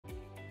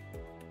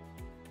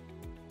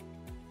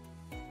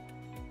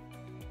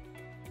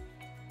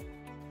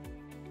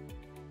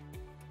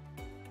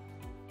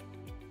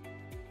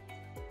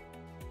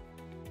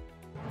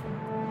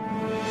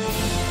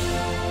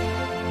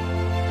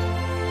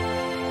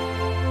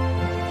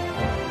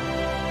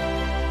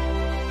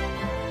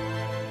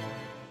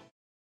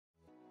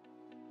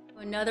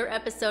another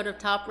episode of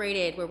Top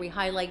Rated, where we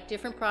highlight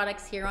different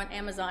products here on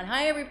Amazon.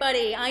 Hi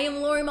everybody, I am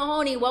Lori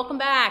Mahoney. Welcome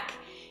back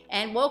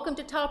and welcome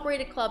to Top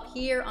Rated Club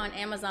here on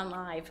Amazon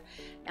Live.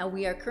 Now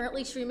we are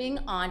currently streaming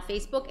on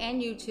Facebook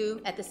and YouTube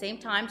at the same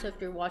time, so if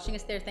you're watching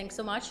us there, thanks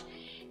so much.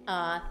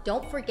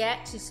 Don't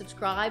forget to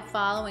subscribe,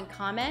 follow, and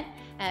comment.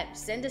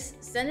 Send us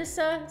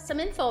some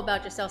info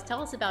about yourselves. Tell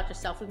us about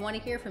yourself. We want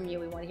to hear from you.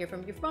 We want to hear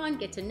from your friend,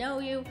 get to know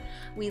you.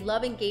 We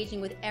love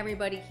engaging with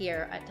everybody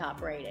here at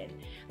Top Rated.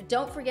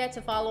 Don't forget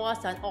to follow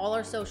us on all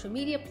our social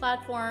media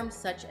platforms,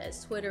 such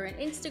as Twitter and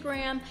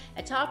Instagram,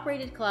 at Top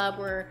Rated Club,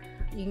 where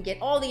you can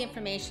get all the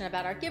information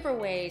about our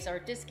giveaways, our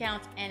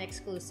discounts, and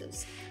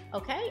exclusives.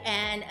 Okay,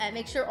 and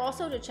make sure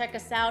also to check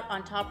us out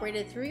on Top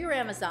Rated through your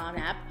Amazon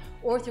app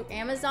or through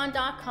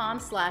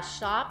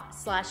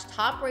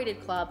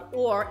amazon.com/shop/topratedclub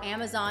or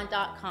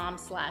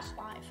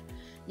amazon.com/live.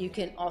 You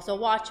can also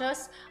watch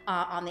us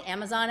on the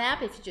Amazon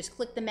app. If you just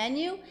click the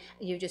menu,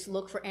 you just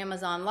look for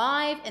Amazon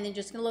Live, and then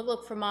just gonna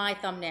look for my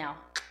thumbnail.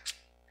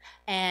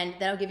 And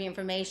that'll give you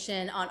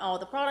information on all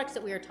the products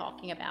that we are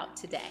talking about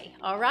today.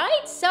 All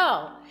right,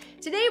 so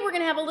today we're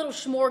gonna have a little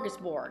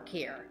smorgasbord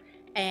here.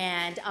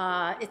 And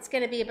it's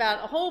gonna be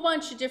about a whole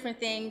bunch of different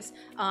things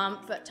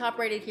Top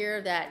Rated here.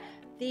 That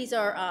these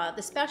are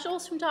the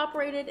specials from Top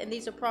Rated, and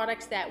these are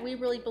products that we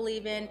really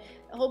believe in.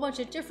 A whole bunch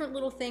of different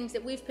little things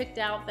that we've picked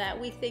out that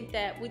we think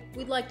that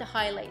we'd like to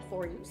highlight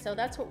for you. So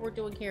that's what we're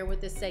doing here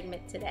with this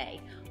segment today.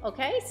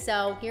 Okay,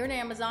 so here at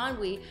Amazon,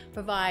 we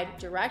provide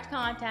direct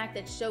contact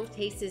that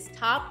showcases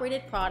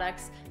top-rated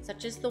products,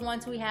 such as the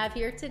ones we have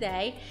here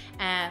today.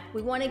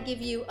 We want to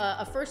give you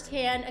a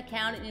first-hand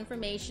account and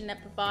information that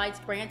provides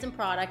brands and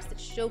products that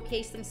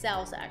showcase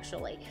themselves,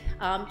 actually.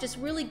 Just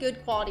really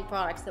good quality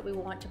products that we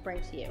want to bring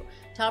to you.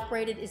 Top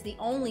Rated is the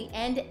only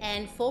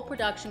end-to-end full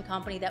production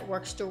company that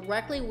works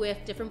directly with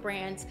different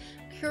brands,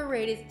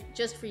 curated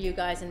just for you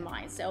guys in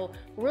mind. So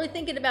we're really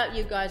thinking about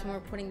you guys when we're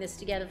putting this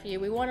together for you.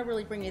 We want to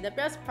really bring you the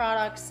best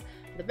products,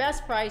 the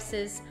best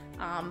prices,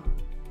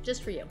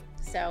 just for you.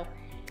 So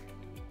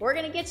we're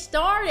gonna get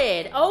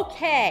started.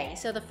 Okay,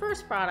 so the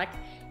first product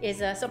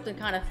is something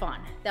kind of fun.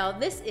 Now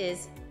this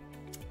is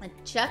a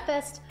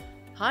ChefFest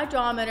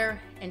hydrometer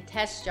and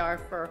test jar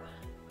for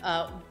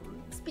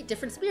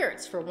different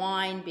spirits, for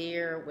wine,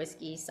 beer,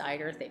 whiskey,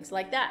 cider, things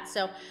like that.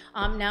 So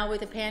now with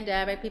the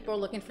pandemic, people are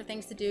looking for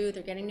things to do.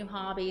 They're getting new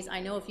hobbies.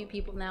 I know a few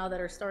people now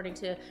that are starting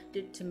to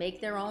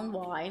make their own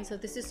wine. So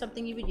this is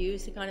something you would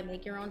use to kind of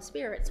make your own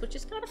spirits, which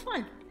is kind of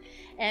fun.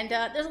 And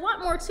there's a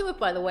lot more to it,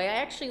 by the way. I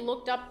actually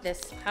looked up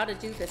how to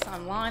do this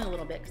online a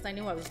little bit, because I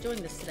knew I was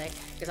doing this today,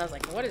 because I was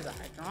like, what is a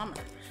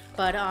hydrometer?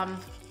 But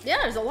yeah,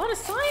 there's a lot of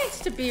science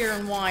to beer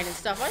and wine and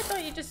stuff. I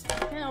thought you just,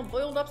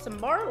 boiled up some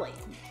barley.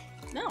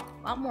 No,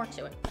 a lot more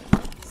to it.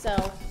 So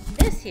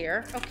this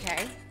here,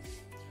 okay.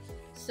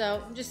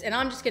 So I'm just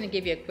gonna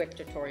give you a quick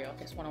tutorial,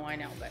 because what do I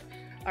know? But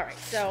all right,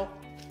 so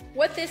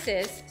what this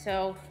is,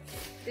 so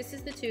this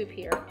is the tube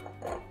here.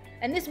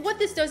 And what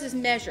this does is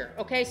measure,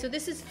 okay? So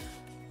this is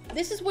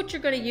what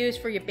you're gonna use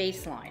for your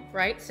baseline,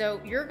 right?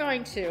 So you're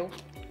going to,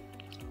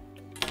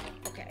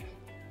 okay.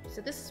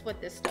 So this is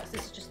what this does.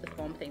 This is just the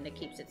foam thing that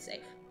keeps it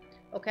safe,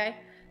 okay?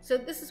 So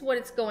this is what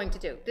it's going to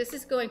do. This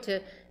is going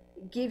to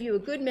give you a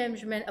good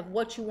measurement of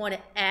what you want to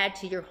add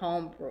to your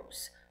home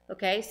brews.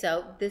 Okay,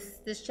 so this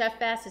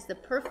ChefFest is the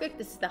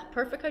perfect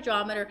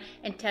hydrometer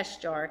and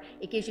test jar.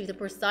 It gives you the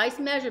precise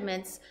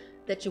measurements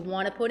that you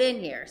want to put in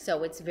here.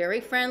 So it's very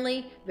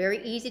friendly,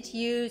 very easy to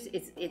use.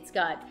 It's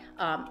got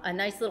a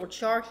nice little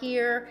chart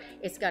here.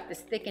 It's got this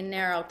thick and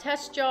narrow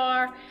test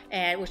jar,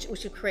 and which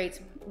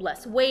creates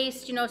less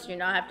waste, so you're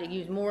not have to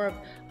use more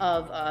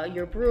of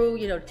your brew,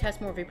 to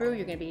test more of your brew.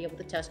 You're going to be able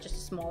to test just a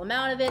small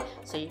amount of it.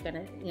 So you're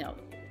going to,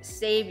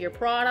 save your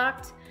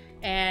product,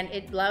 and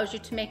it allows you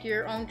to make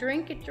your own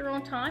drink at your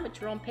own time,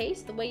 at your own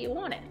pace, the way you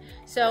want it.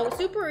 So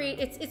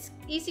it's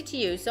easy to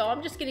use. So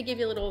I'm just going to give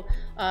you a little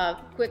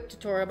quick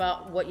tutorial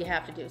about what you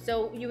have to do.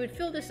 So you would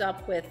fill this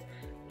up with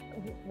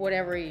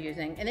whatever you're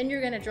using, and then you're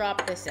going to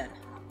drop this in.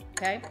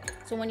 Okay,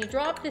 so when you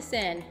drop this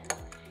in,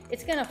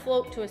 it's going to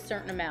float to a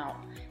certain amount,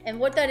 and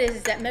what that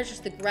is that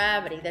measures the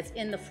gravity that's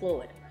in the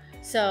fluid.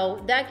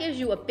 So that gives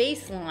you a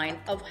baseline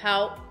of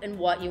how and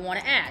what you want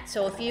to add.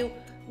 So if if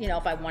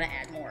I want to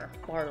add more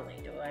barley,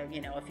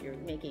 if you're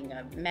making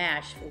a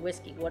mash for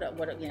whiskey, what am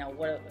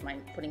I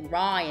putting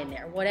rye in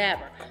there,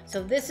 whatever.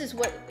 So this is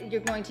what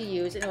you're going to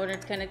use in order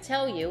to kind of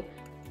tell you,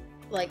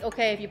 like,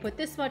 okay, if you put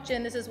this much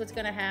in, this is what's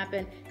going to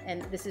happen,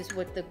 and this is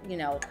what this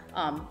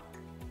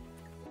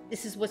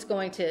is what's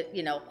going to,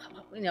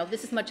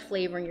 this is much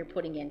flavoring you're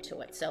putting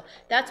into it. So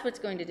that's what's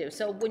going to do.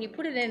 So when you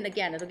put it in,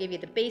 again, it'll give you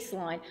the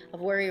baseline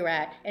of where you're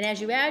at. And as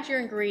you add your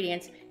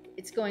ingredients,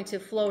 it's going to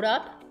float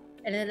up,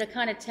 and then it'll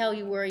kind of tell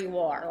you where you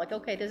are. Like,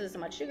 okay, this is how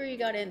much sugar you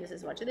got in, this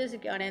is how much of this you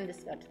got in, this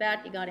is how much of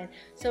that you got in.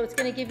 So it's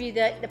going to give you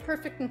the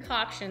perfect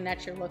concoction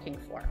that you're looking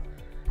for.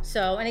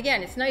 So, and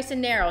again, it's nice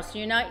and narrow, so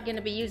you're not going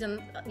to be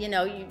using, you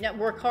know, you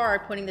work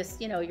hard putting this,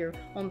 you know, your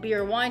own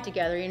beer or wine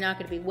together. You're not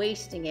going to be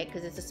wasting it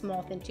because it's a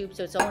small thin tube,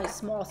 so it's only a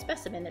small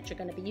specimen that you're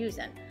going to be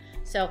using.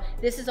 So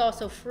this is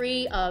also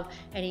free of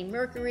any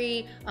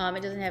mercury.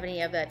 It doesn't have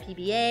any of that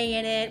PBA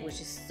in it,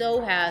 which is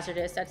so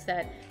hazardous. That's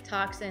that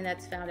toxin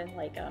that's found in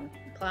like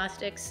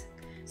plastics.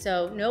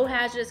 So no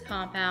hazardous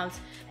compounds,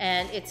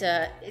 and it's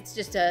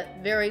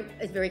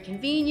very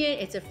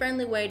convenient. It's a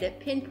friendly way to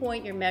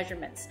pinpoint your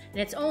measurements, and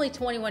it's only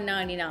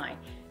 $21.99.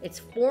 It's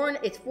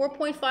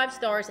 4.5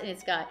 stars, and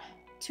it's got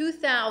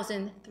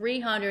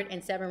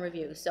 2,307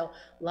 reviews. So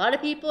a lot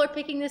of people are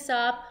picking this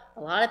up.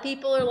 A lot of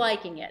people are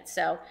liking it.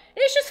 So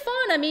it's just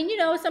fun. I mean, you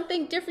know,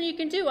 something different you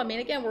can do. I mean,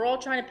 again, we're all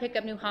trying to pick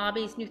up new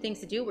hobbies, new things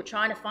to do. We're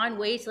trying to find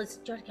ways. Let's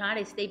just kind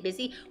of stay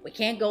busy. We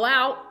can't go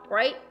out,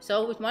 right?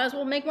 So we might as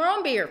well make our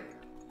own beer.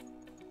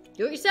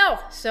 Do it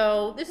yourself.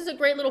 So this is a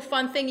great little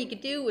fun thing you could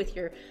do with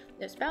your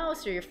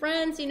spouse or your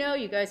friends. You know,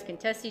 you guys can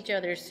test each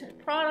other's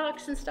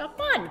products and stuff.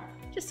 Fun.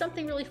 Just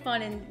something really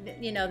fun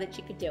and, you know, that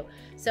you could do.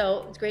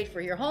 So it's great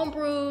for your home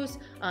brews.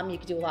 You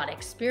can do a lot of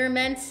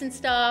experiments and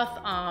stuff.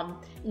 And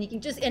you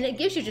can and it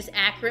gives you just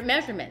accurate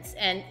measurements.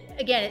 And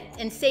again,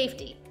 and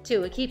safety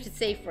too. It keeps it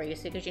safe for you,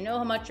 so because you know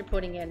how much you're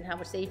putting in, how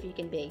much safer you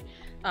can be.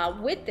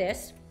 With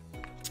this,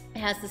 it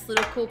has this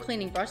little cool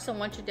cleaning brush, so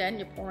once you're done,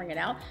 you're pouring it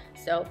out.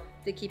 So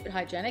to keep it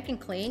hygienic and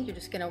clean, you're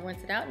just gonna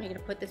rinse it out, and you're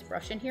gonna put this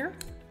brush in here.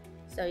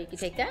 So you can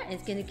take that, and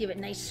it's gonna give it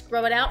nice,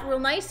 scrub it out real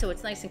nice, so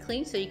it's nice and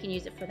clean, so you can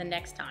use it for the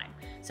next time.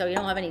 So you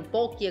don't have any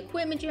bulky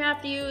equipment you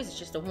have to use. It's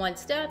just a one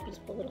step. You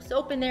just put a little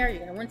soap in there,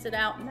 you're gonna rinse it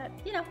out, and that,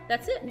 you know,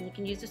 that's it. And you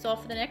can use this all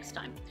for the next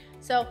time.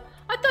 So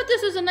I thought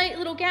this was a nice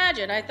little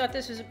gadget. I thought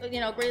this was, you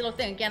know, a great little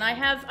thing. Again, I've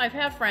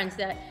had friends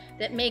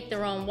that make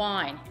their own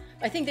wine.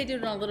 I think they do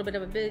it on a little bit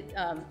of a big,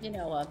 you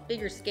know, a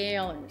bigger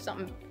scale and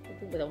something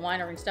with a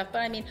winery and stuff.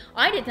 But I mean,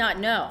 I did not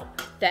know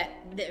that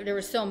there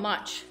was so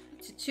much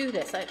to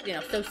this. You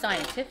know, so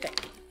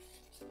scientific.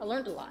 I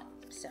learned a lot.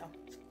 So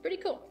pretty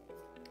cool.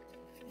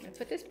 I'm gonna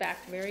put this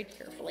back very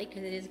carefully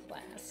because it is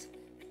glass.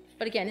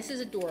 But again, this is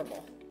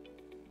adorable.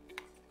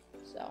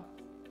 So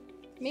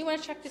you may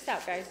want to check this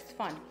out, guys. It's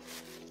fun.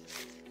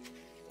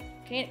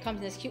 Okay, it comes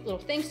in this cute little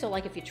thing. So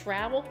like if you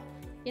travel,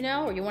 you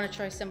know, or you want to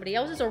try somebody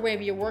else's, or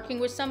maybe you're working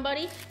with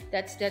somebody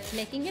that's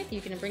making it,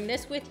 you can bring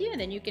this with you, and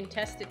then you can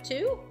test it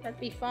too. That'd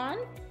be fun.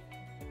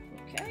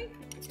 Okay,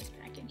 put this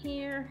back in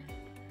here.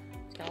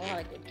 It's got a lot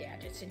of good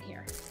gadgets in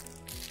here.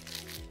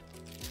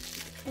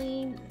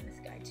 Clean, and this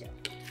guy too.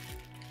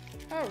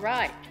 All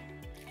right.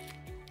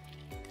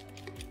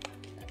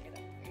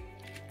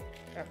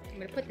 I'm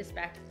gonna put this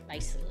back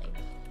nicely later.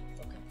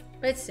 Okay,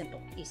 but it's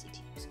simple, easy to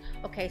use.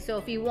 Okay, so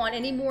if you want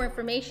any more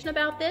information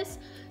about this,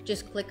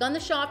 just click on the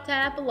shop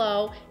tab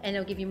below, and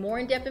it'll give you more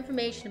in-depth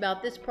information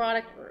about this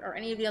product or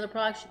any of the other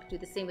products. You can do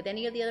the same with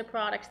any of the other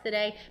products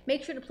today.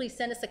 Make sure to please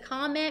send us a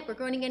comment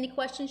regarding any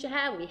questions you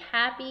have. We'll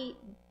be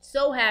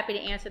so happy to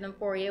answer them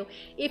for you.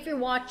 If you're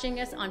watching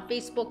us on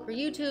Facebook or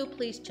YouTube,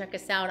 please check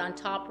us out on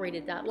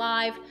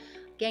toprated.live.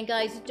 Again,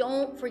 guys,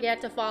 don't forget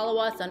to follow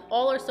us on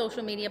all our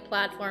social media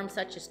platforms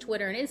such as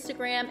Twitter and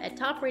Instagram at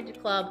Top Rated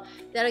Club.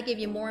 That'll give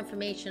you more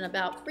information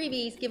about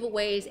freebies,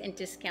 giveaways, and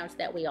discounts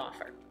that we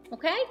offer.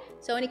 Okay,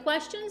 so any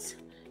questions?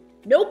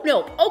 Nope.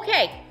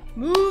 Okay,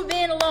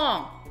 moving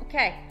along.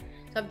 Okay,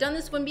 so I've done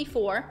this one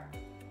before,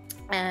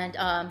 and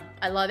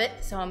I love it,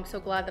 so I'm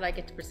so glad that I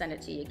get to present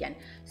it to you again.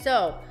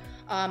 So,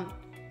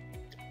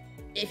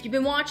 if you've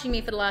been watching me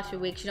for the last few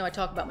weeks, you know I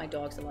talk about my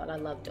dogs a lot. I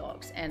love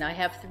dogs, and I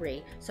have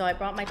 3. So I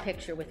brought my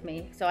picture with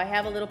me. So I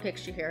have a little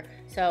picture here.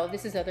 So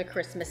this is Other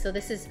Christmas. So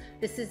this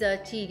is a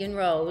Tegan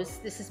Rose.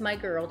 This is my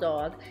girl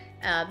dog.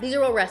 These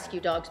are all rescue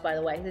dogs, by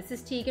the way. This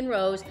is Tegan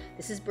Rose.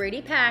 This is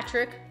Brady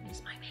Patrick.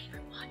 He's my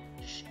favorite one.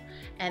 Shh.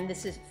 And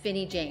this is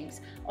Finny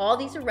James. All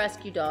these are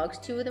rescue dogs.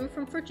 2 of them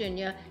from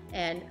Virginia,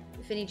 and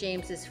Finny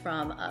James is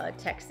from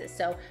Texas.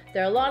 So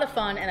they're a lot of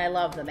fun, and I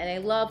love them. And I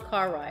love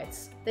car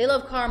rides. They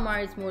love car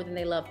rides more than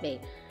they love me.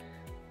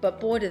 But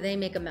boy, do they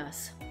make a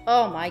mess.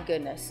 Oh my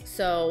goodness.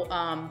 So,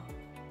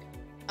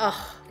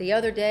 the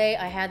other day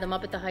I had them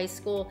up at the high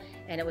school,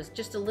 and it was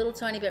just a little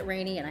tiny bit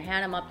rainy, and I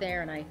had them up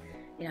there, and I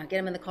get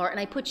them in the car, and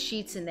I put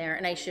sheets in there,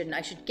 and I shouldn't.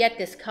 I should get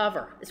this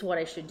cover, is what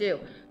I should do.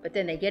 But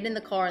then they get in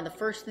the car, and the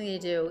first thing they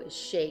do is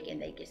shake, and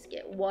they just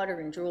get water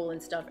and drool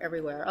and stuff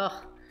everywhere.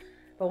 Ugh.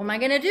 But what am I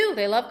gonna do?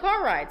 They love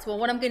car rides. Well,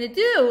 what I'm gonna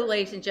do,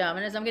 ladies and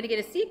gentlemen, is I'm gonna get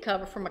a seat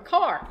cover from a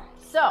car.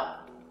 So,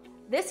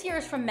 this here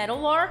is from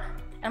Meadowlark.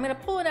 I'm gonna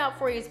pull it out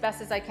for you as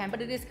best as I can, but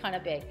it is kind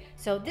of big.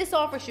 So this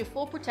offers you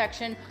full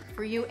protection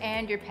for you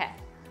and your pet.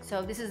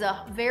 So this is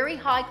a very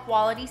high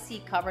quality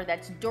seat cover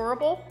that's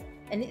durable,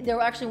 and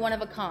they're actually one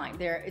of a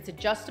kind. It's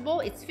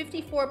adjustable, it's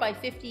 54 by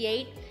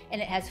 58,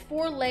 and it has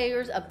 4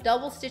 layers of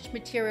double stitch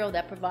material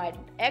that provide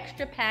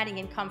extra padding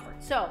and comfort.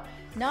 So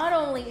not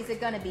only is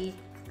it gonna be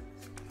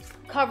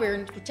cover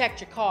and protect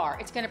your car,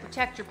 it's going to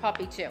protect your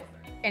puppy too.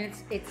 and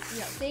it's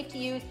safe to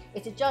use.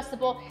 It's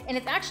adjustable, and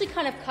it's actually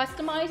kind of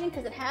customizing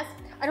because it has,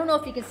 I don't know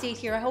if you can see it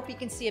here. I hope you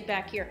can see it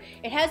back here.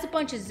 It has a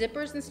bunch of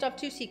zippers and stuff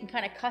too, so you can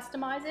kind of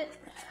customize it.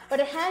 But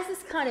it has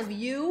this kind of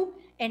U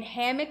and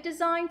hammock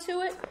design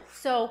to it.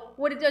 So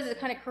what it does is it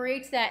kind of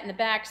creates that in the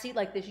back seat,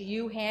 like this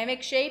U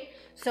hammock shape.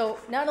 So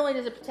not only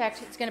does it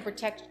protect, it's going to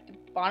protect the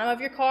bottom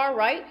of your car,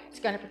 right? It's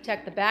going to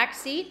protect the back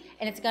seat,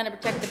 and it's going to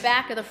protect the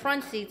back of the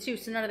front seat too,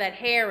 so none of that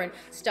hair and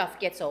stuff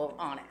gets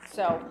on it.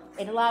 So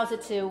it allows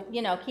it to,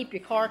 keep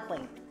your car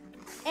clean.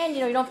 And you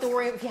don't have to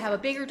worry if you have a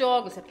bigger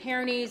dog, it's a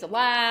Pyrenees, a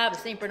Lab, a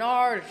Saint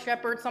Bernard, a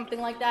Shepherd, something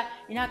like that.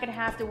 You're not going to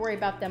have to worry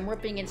about them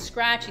ripping and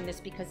scratching this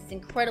because it's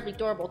incredibly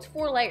durable. It's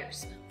 4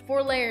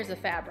 layers of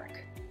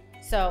fabric.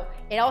 So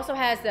it also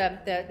has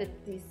the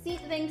seat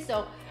thing.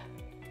 So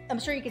I'm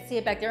sure you can see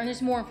it back there, and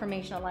there's more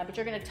information online, but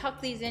you're going to tuck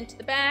these into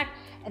the back,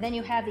 and then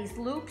you have these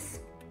loops.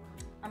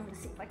 I'm going to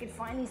see if I can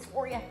find these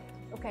for you.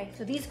 Okay,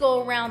 so these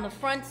go around the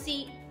front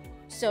seat,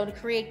 so to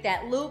create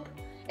that loop.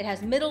 It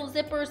has middle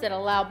zippers that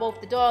allow both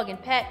the dog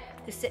and pet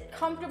to sit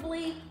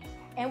comfortably.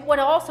 And what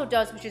it also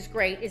does, which is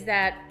great, is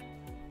that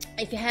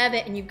if you have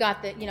it and you've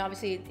got the,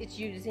 obviously it's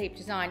U-shaped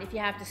design, if you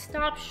have to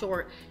stop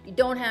short, you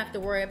don't have to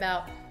worry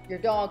about your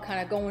dog kind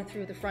of going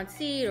through the front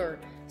seat or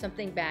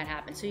something bad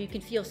happens. So you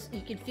can feel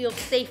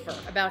safer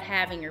about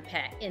having your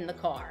pet in the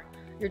car,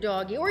 your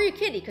doggy or your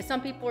kitty, because some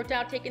people are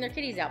out taking their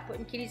kitties out,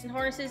 putting kitties in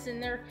harnesses,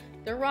 and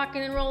they're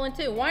rocking and rolling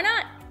too. Why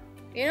not?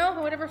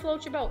 Whatever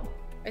floats your boat.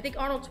 I think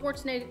Arnold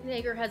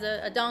Schwarzenegger has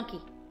a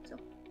donkey. So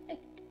hey,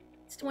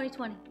 it's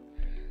 2020.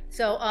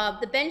 So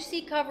the bench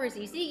seat cover is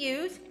easy to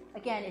use.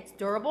 Again, it's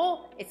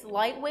durable, it's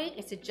lightweight,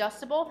 it's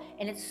adjustable,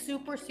 and it's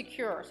super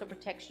secure. So it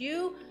protects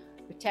you,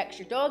 protects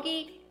your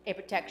doggy, it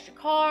protects your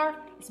car.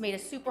 It's made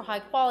of super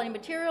high quality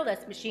material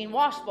that's machine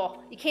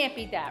washable. You can't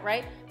beat that,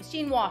 right?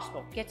 Machine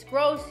washable. Gets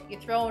gross, you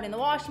throw it in the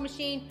washing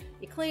machine,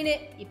 you clean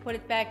it, you put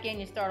it back in,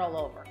 you start all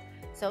over.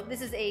 So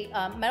this is a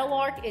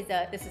Metallark.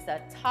 This is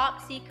a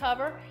top seat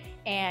cover,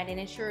 and it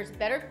ensures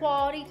better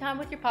quality time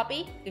with your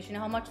puppy, because you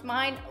know how much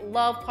mine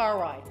love car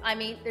rides. I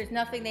mean, there's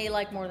nothing they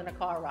like more than a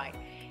car ride.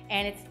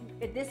 And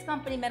this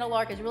company,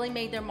 Metallark, has really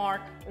made their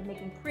mark with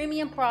making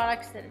premium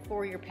products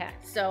for your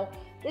pets. So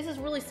this is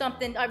really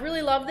something, I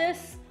really love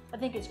this. I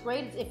think it's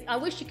great. I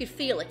wish you could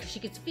feel it, because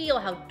you could feel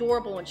how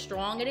durable and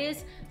strong it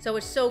is. So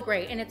it's so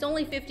great. And it's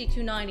only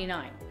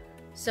 $52.99.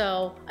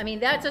 So, I mean,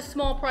 that's a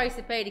small price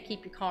to pay to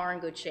keep your car in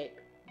good shape.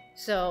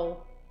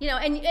 So,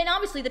 and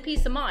obviously the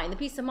peace of mind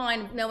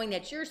of knowing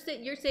that you're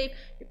safe, your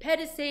pet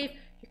is safe,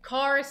 your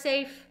car is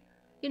safe.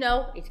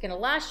 It's gonna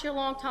last you a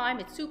long time.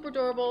 It's super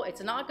durable.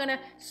 It's not gonna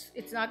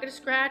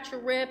scratch or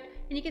rip,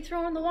 and you can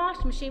throw it in the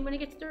washing machine when it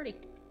gets dirty.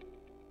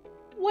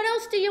 What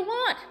else do you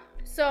want?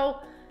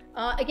 So,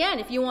 again,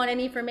 if you want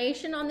any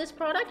information on this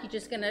product, you're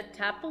just gonna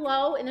tap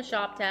below in the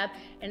shop tab,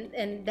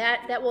 and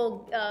that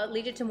will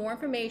lead you to more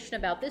information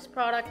about this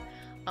product.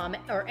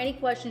 Or any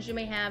questions you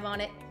may have on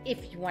it.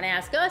 If you want to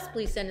ask us,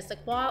 please send us a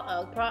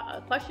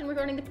question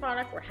regarding the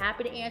product. We're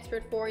happy to answer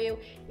it for you.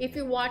 If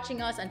you're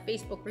watching us on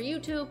Facebook or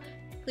YouTube,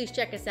 please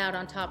check us out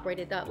on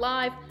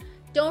toprated.live.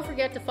 Don't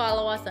forget to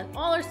follow us on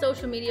all our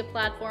social media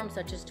platforms,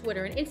 such as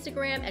Twitter and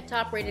Instagram at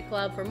Top Rated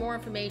Club, for more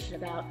information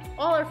about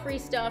all our free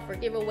stuff, our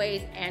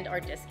giveaways, and our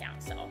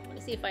discounts. So let me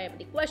see if I have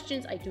any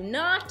questions. I do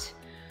not.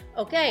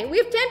 Okay, we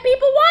have 10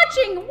 people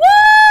watching.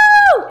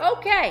 Woo!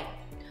 Okay.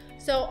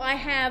 So I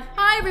have,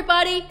 hi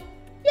everybody,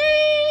 yay,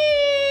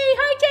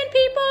 hi 10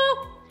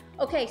 people.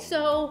 Okay,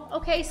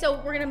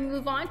 so we're gonna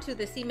move on to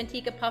the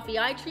Seamantica Puffy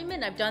Eye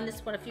Treatment. I've done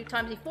this one a few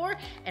times before,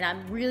 and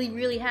I'm really,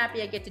 really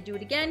happy I get to do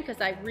it again, because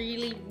I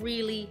really,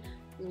 really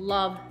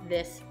love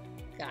this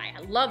guy.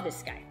 I love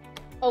this guy.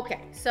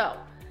 Okay, so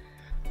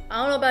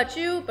I don't know about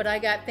you, but I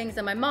got things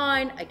on my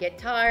mind. I get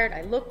tired,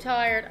 I look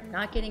tired, I'm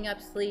not getting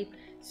up sleep.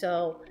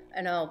 So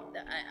I know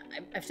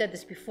I've said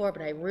this before,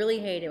 but I really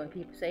hate it when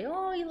people say,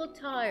 oh, you look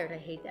tired. I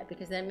hate that,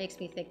 because then it makes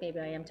me think maybe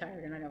I am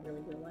tired and I don't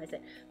really realize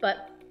it.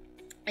 But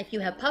if you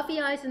have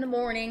puffy eyes in the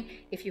morning,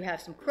 if you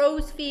have some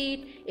crow's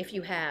feet, if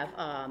you have,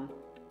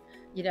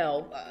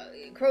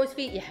 crow's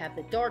feet, you have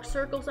the dark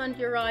circles under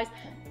your eyes,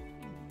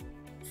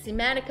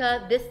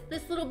 Seamantica,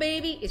 this little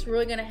baby is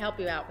really going to help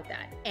you out with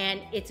that. And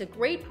it's a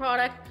great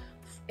product.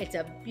 It's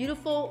a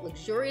beautiful,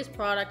 luxurious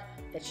product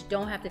that you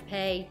don't have to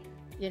pay,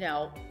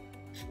 $1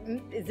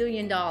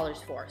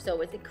 zillion for.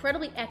 So it's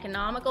incredibly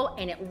economical,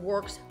 and it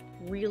works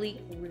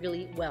really,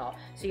 really well.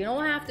 So you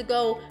don't have to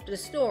go to the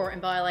store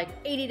and buy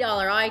like $80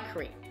 eye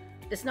cream.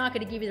 That's not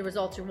going to give you the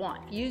results you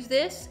want. Use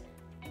this,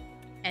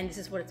 and this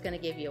is what it's going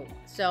to give you.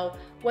 So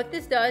what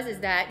this does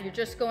is that you're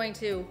just going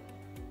to,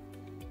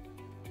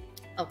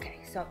 okay,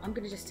 so I'm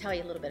going to just tell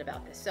you a little bit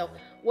about this. So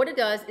what it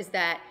does is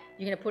that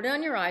you're going to put it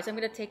on your eyes. I'm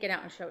going to take it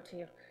out and show it to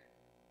you.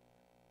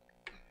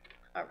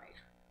 All right.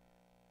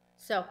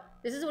 So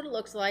this is what it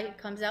looks like. It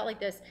comes out like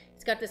this.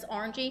 It's got this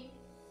orangey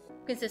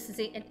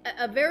consistency, and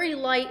a very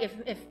light,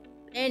 if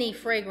any,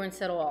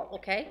 fragrance at all,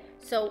 okay?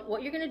 So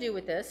what you're going to do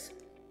with this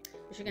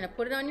is you're going to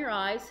put it on your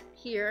eyes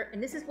here,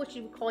 and this is what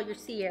you would call your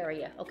C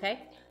area,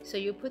 okay? So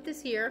you put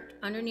this here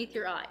underneath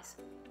your eyes,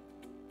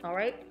 All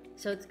right,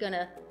 so it's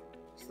gonna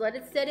just let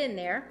it set in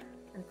there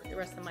and put the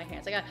rest of my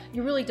hands.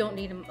 You really don't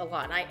need them a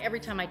lot. Every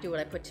time I do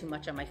it, I put too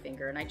much on my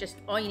finger, and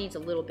all you need is a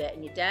little bit,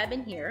 and you dab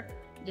in here,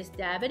 you just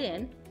dab it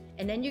in,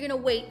 and then you're gonna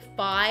wait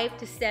 5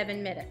 to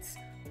 7 minutes.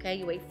 Okay,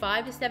 you wait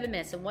 5 to 7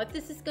 minutes, and what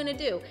this is gonna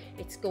do,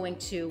 it's going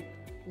to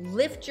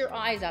lift your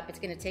eyes up. It's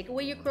gonna take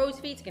away your crow's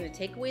feet, it's gonna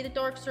take away the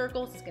dark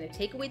circles, it's gonna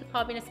take away the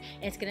puffiness,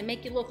 and it's gonna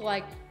make you look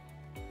like,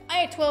 I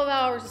had 12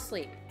 hours of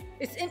sleep.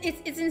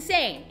 It's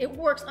insane. It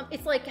works.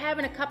 It's like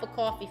having a cup of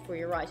coffee for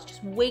your eyes. It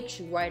just wakes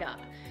you right up.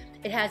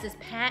 It has this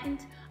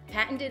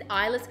patented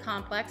eyeless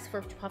complex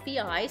for puffy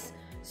eyes.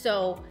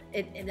 So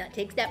that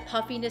takes that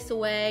puffiness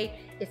away.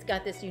 It's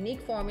got this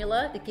unique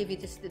formula that gives you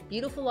just the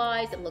beautiful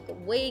eyes that look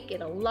awake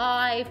and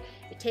alive.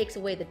 It takes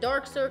away the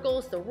dark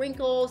circles, the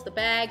wrinkles, the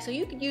bags. So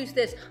you could use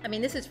this. I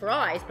mean, this is for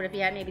eyes, but if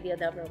you have maybe the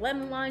other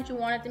lemon lines you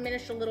want to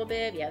diminish a little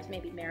bit, if you have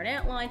maybe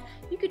marionette lines,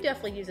 you could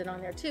definitely use it on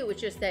there too.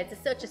 It's just that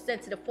it's such a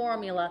sensitive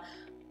formula.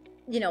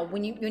 You know,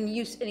 when you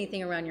use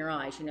anything around your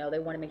eyes, you know, they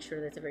want to make sure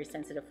that it's very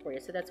sensitive for you.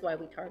 So that's why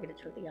we target it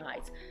for the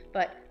eyes.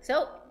 But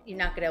so you're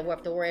not going to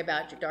have to worry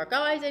about your dark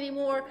eyes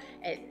anymore.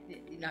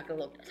 You're not going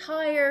to look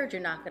tired.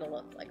 You're not going to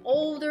look like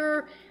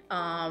older,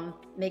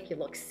 make you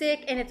look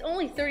sick. And it's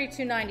only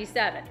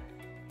 $32.97.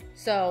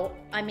 So,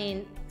 I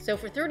mean, so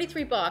for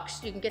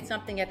 $33, you can get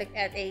something at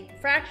a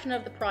fraction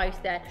of the price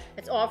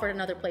that's offered in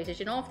other places.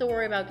 You don't have to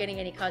worry about getting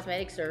any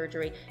cosmetic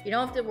surgery. You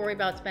don't have to worry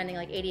about spending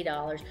like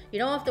 $80. You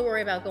don't have to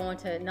worry about going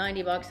to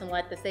 $90 and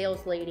let the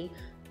sales lady,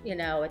 you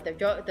know, at the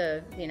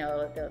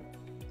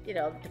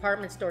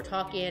department store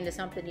talk you into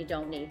something you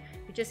don't need.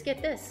 You just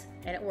get this,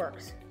 and it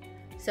works.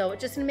 So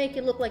it's just gonna make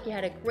you look like you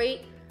had a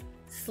great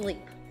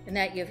sleep, and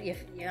that you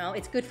know,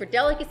 it's good for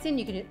delicate skin.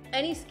 You can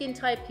any skin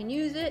type can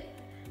use it.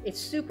 It's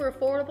super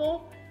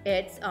affordable.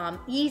 It's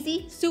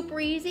easy, super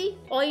easy.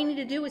 All you need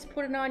to do is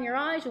put it on your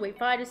eyes. You wait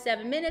 5 to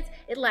 7 minutes.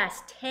 It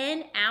lasts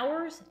 10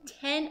 hours,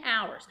 10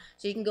 hours.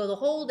 So you can go the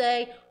whole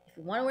day. If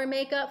you want to wear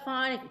makeup,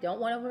 fine. If you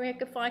don't want to wear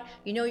makeup, fine.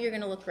 You know you're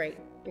going to look great.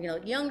 You're going to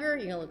look younger.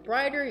 You're going to look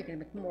brighter. You're going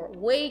to be more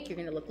awake. You're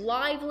going to look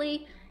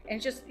lively. And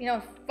it's just, you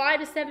know, 5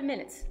 to 7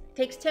 minutes. It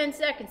takes 10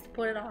 seconds to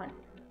put it on.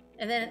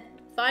 And then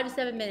 5 to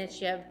 7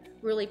 minutes, you have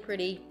really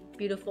pretty,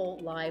 beautiful,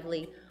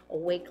 lively,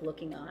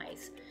 awake-looking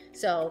eyes.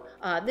 So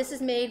this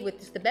is made with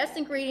just the best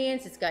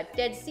ingredients. It's got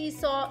dead sea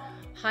salt,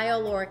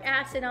 hyaluronic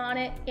acid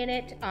in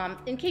it.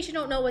 In case you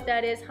don't know what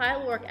that is,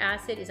 hyaluronic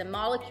acid is a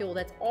molecule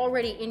that's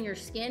already in your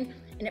skin,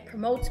 and it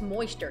promotes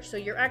moisture. So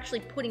you're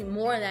actually putting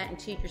more of that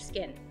into your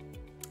skin.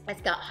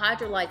 It's got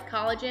hydrolyzed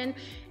collagen,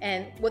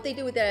 and what they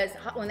do with that is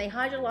when they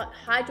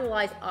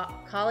hydrolyze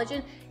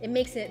collagen, it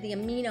makes the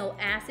amino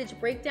acids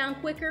break down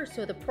quicker,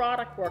 so the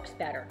product works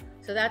better.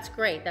 So that's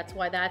great. That's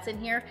why that's in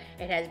here.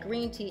 It has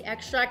green tea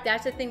extract.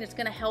 That's the thing that's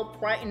going to help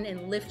brighten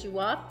and lift you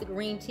up, the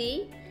green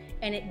tea,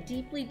 and it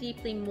deeply,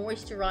 deeply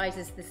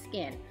moisturizes the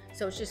skin.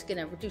 So it's just going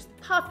to reduce the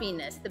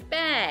puffiness, the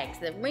bags,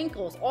 the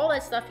wrinkles, all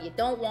that stuff you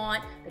don't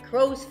want, the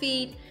crow's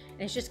feet.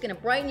 And it's just going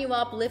to brighten you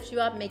up, lift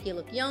you up, make you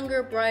look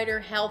younger, brighter,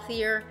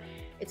 healthier.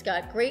 It's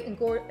got great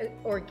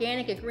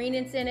organic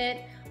ingredients in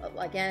it.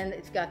 Again,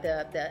 it's got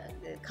the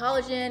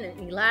collagen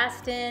and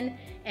elastin,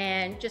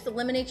 and just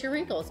eliminates your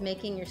wrinkles,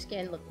 making your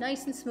skin look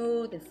nice and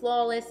smooth and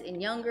flawless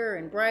and younger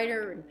and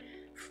brighter and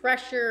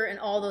fresher and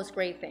all those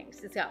great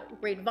things. It's got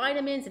great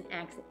vitamins and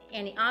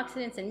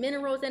antioxidants and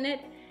minerals in it.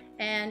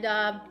 And,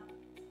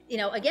 you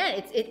know,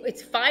 again,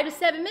 it's 5 to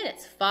 7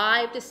 minutes,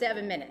 5 to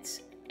 7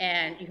 minutes.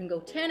 And you can go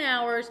 10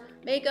 hours,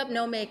 makeup,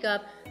 no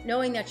makeup,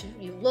 knowing that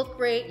you look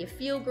great, you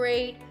feel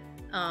great.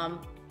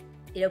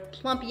 It'll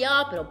plump you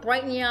up, it'll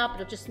brighten you up,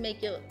 it'll just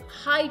make you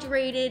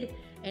hydrated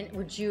and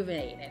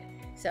rejuvenated.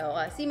 So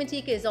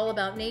Sementica is all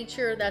about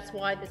nature. That's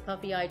why this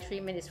puffy eye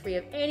treatment is free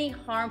of any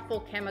harmful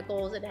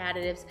chemicals and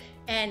additives.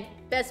 And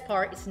best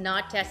part, it's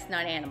not tested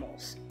on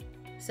animals.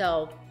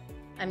 So,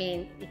 I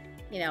mean,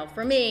 you know,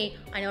 for me,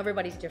 I know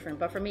everybody's different,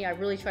 but for me, I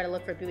really try to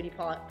look for beauty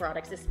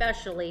products,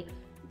 especially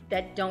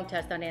that don't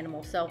test on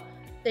animals. So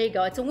there you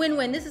go. It's a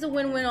win-win. This is a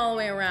win-win all the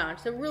way around.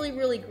 It's a really,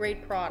 really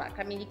great product.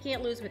 I mean, you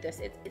can't lose with this.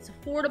 It's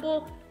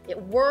affordable.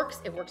 It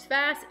works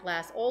fast. It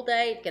lasts all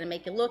day. It's going to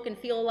make you look and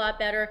feel a lot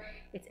better.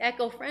 It's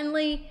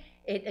eco-friendly.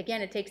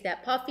 Again, it takes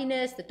that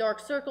puffiness, the dark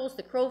circles,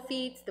 the crow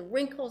feet, the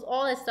wrinkles,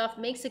 all that stuff,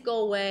 makes it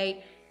go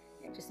away.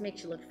 It just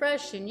makes you look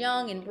fresh and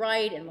young and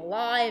bright and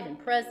alive and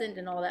present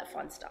and all that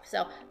fun stuff.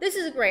 So this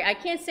is great. I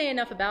can't say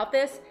enough about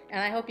this,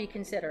 and I hope you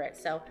consider it.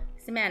 So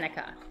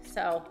Sementica.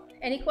 So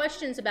any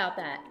questions about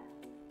that?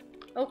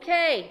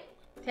 Okay,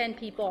 10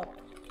 people.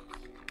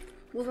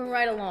 Moving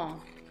right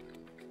along.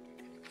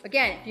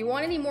 Again, if you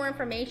want any more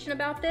information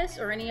about this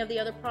or any of the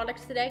other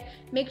products today,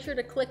 make sure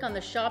to click on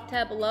the shop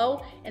tab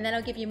below, and then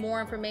I'll give you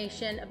more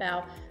information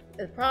about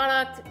the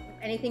product,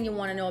 anything you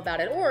want to know about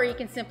it, or you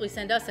can simply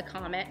send us a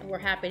comment and we're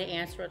happy to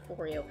answer it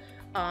for you.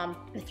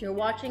 If you're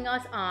watching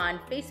us on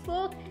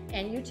Facebook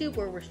and YouTube,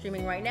 where we're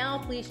streaming right now,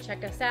 please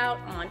check us out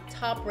on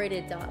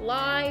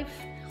toprated.live.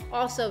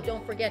 Also,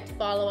 don't forget to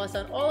follow us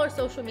on all our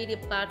social media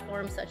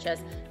platforms such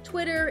as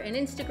Twitter and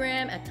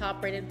Instagram at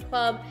Top Rated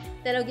Club.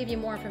 That'll give you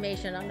more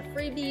information on the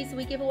freebies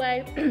we give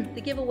away,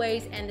 the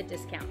giveaways, and the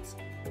discounts.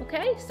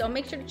 Okay, so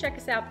make sure to check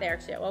us out there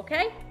too,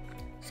 okay?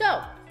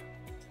 So,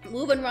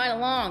 moving right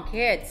along,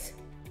 kids.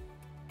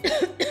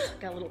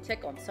 Got a little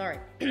tickle, I'm sorry.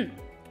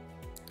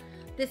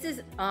 This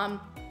is, I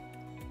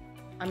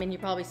mean,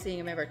 you're probably seeing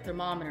them everywhere,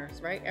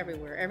 thermometers, right?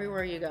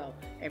 Everywhere you go,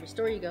 every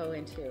store you go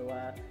into,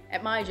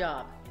 at my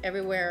job,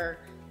 everywhere,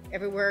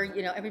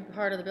 you know, every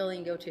part of the building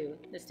you go to,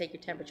 just take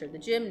your temperature. The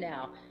gym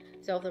now.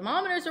 So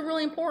thermometers are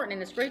really important,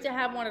 and it's great to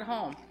have one at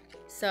home.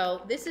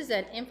 So this is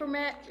an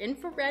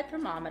infrared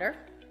thermometer.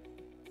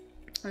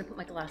 I'm gonna put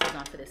my glasses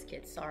on for this,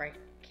 kids. Sorry,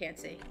 can't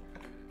see.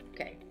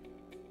 Okay.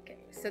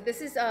 So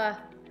this is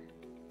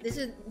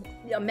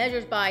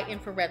measures by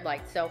infrared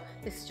light. So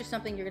this is just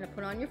something you're gonna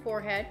put on your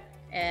forehead,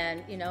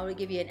 and you know, to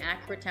give you an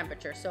accurate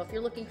temperature. So if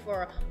you're looking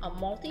for a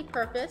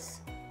multi-purpose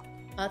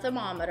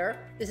thermometer,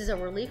 this is a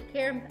relief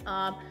care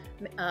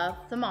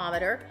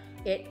thermometer.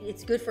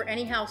 It's good for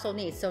any household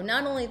needs. So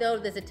not only though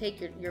does it take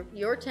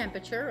your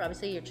temperature,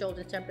 obviously your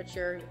children's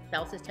temperature, your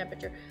spouse's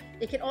temperature,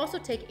 it can also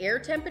take air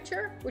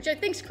temperature, which I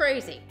think is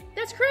crazy.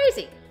 That's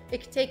crazy.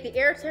 It can take the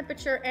air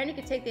temperature, and it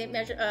can take the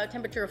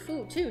temperature of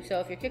food too. So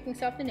if you're cooking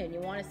something and you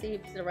want to see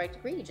if it's the right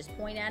degree, you just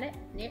point at it,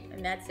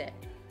 and that's it.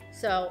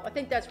 So I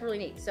think that's really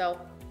neat. So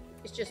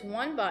it's just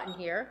one button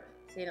here,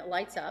 see, and it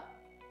lights up.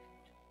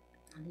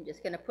 I'm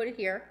just gonna put it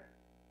here,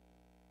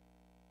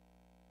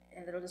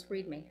 and it'll just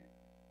read me.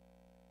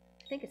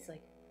 I think it's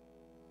like,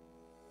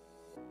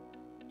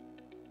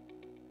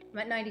 I'm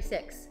at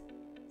 96.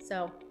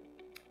 So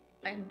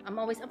I've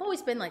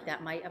always been like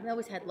that. I've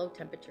always had low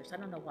temperatures. I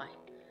don't know why.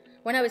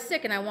 When I was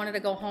sick and I wanted to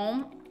go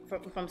home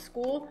from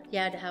school, you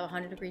had to have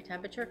 100-degree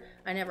temperature.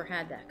 I never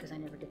had that because I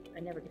never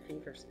get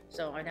fevers.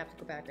 So I'd have to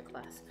go back to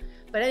class.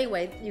 But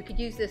anyway, you could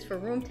use this for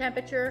room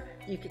temperature.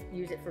 You could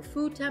use it for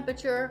food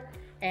temperature,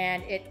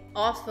 and it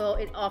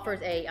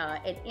offers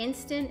an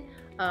instant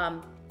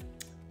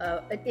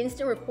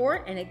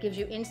report, and it gives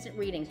you instant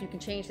readings. You can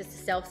change this to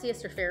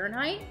Celsius or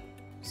Fahrenheit,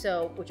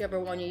 so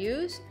whichever one you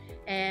use,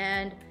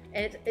 and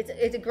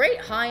it's a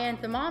great high-end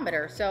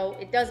thermometer. So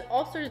it does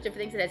all sorts of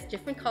different things. It has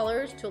different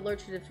colors to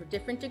alert you to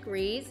different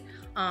degrees.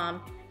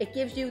 It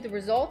gives you the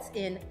results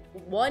in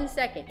 1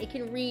 second. It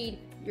can read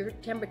your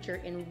temperature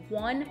in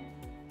 1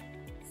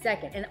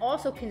 second, and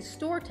also can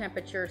store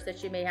temperatures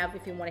that you may have.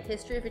 If you want a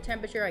history of your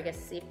temperature, I guess,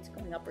 see if it's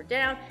going up or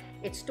down.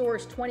 It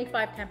stores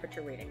 25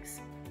 temperature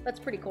readings. That's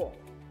pretty cool.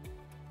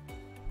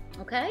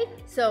 Okay,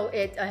 so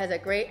it has a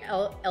great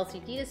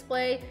LCD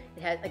display.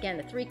 It has, again,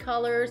 the 3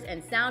 colors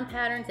and sound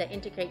patterns that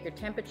indicate your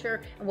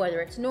temperature and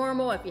whether it's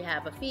normal, if you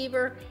have a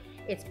fever.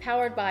 It's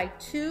powered by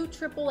 2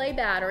 AAA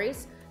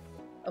batteries.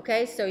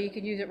 Okay, so you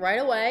can use it right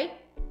away.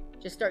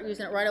 Just start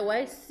using it right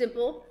away.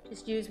 Simple.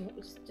 Just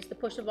to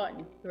push a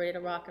button. You're ready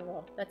to rock and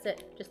roll. That's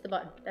it. Just the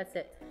button. That's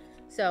it.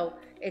 So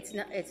it's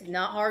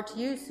not hard to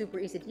use, super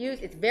easy to use.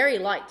 It's very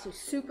light, so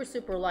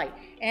super light.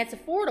 And it's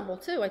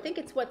affordable too. I think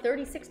it's what,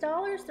 $36,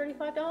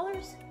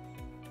 $35?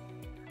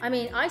 I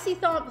mean, I see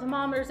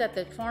thermometers at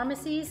the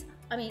pharmacies.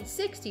 I mean,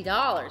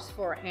 $60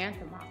 for a hand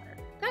thermometer.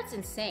 That's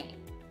insane.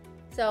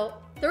 So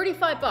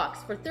 35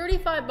 bucks. For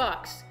 35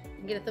 bucks, you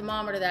can get a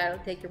thermometer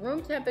that'll take your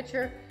room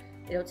temperature,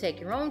 it'll take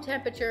your own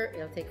temperature,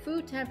 it'll take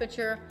food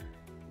temperature.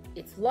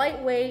 It's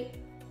lightweight,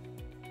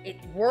 it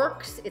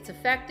works, it's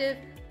effective.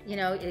 You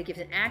know, it gives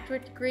an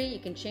accurate degree. You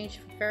can change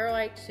from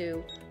Fahrenheit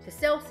to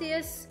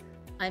Celsius.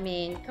 I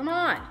mean, come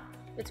on.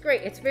 It's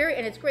great. It's great.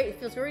 It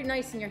feels very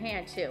nice in your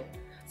hand too.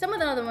 Some of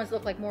the other ones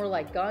look like more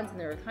like guns, and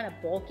they're kind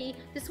of bulky.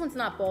 This one's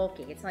not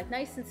bulky. It's like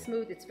nice and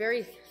smooth. It's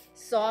very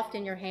soft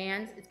in your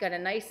hands. It's got a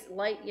nice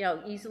light, you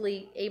know,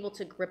 easily able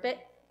to grip it.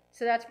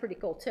 So that's pretty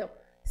cool too.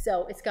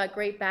 So it's got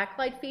great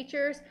backlight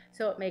features.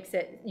 So it makes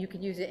it, you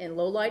can use it in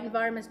low light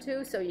environments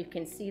too. So you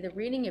can see the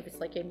reading if it's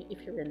like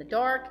if you're in the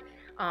dark.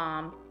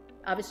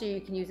 Obviously, you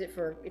can use it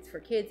it's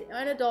for kids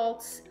and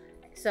adults.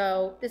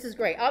 So this is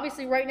great.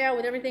 Obviously, right now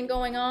with everything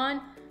going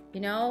on, you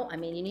know, I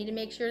mean, you need to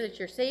make sure that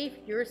you're safe,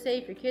 your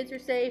kids are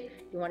safe.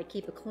 You want to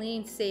keep a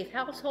clean, safe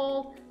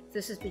household.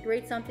 This is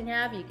great something to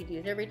have. You could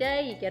use every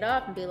day. You get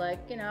up and be like,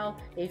 you know,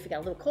 if you got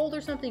a little cold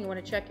or something, you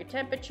want to check your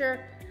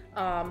temperature.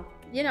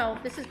 You know,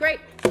 this is great.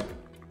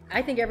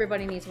 I think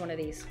everybody needs one of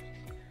these.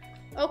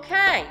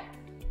 Okay,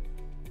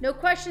 no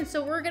questions.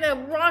 So we're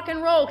gonna rock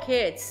and roll,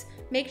 kids.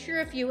 Make sure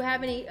if you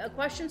have any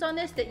questions on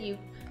this that you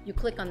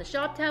click on the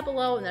shop tab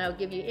below, and then I'll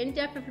give you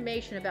in-depth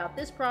information about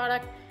this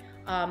product.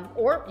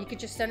 Or you could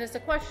just send us a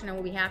question and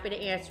we'll be happy to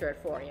answer it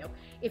for you.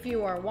 If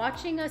you are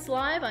watching us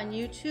live on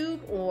YouTube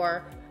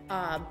or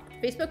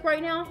Facebook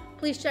right now,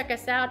 please check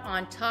us out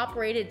on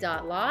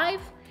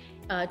toprated.live.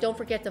 Don't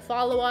forget to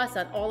follow us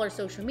on all our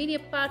social media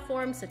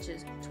platforms such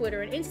as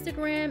Twitter and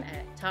Instagram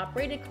at Top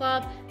Rated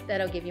Club.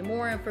 That'll give you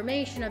more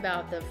information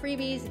about the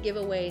freebies,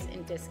 giveaways,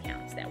 and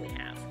discounts that we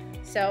have.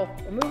 So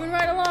we're moving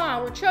right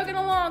along. We're chugging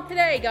along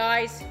today,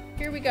 guys.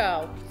 Here we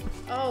go.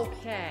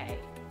 Okay.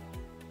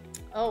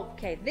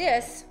 Okay,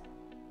 this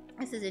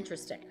is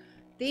interesting.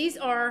 these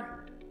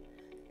are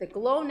the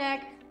Glow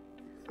Neck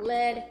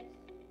LED. I'm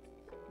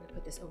gonna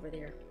put this over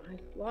there. I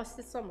lost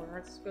it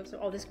somewhere.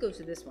 Oh, this goes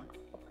to this one.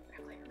 I'll put it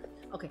back later.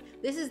 Okay,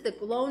 this is the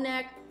Glow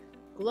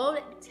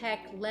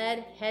Tech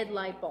LED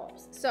headlight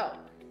bulbs. So,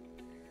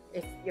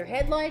 if your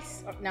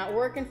headlights are not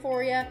working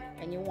for you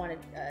and you want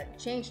it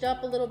changed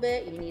up a little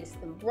bit, you need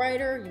them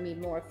brighter, you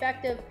need more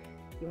effective,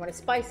 you want to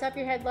spice up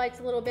your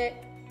headlights a little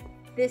bit,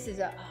 this is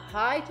a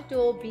high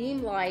dual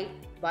beam light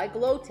by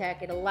Glow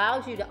Tech. It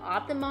allows you to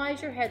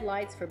optimize your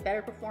headlights for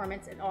better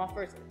performance and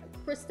offers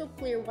crystal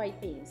clear white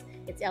beams.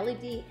 It's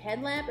LED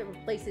headlamp. It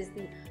replaces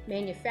the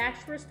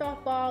manufacturer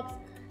stock bulbs,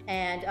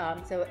 and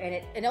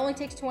it only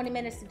takes 20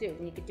 minutes to do,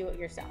 and you can do it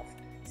yourself.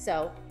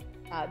 So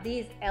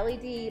these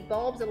LED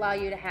bulbs allow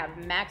you to have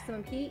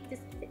maximum heat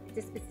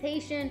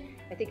dissipation.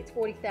 I think it's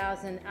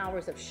 40,000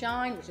 hours of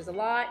shine, which is a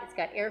lot. It's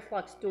got air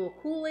flux dual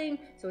cooling,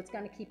 so it's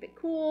going to keep it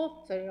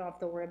cool, so you don't have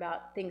to worry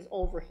about things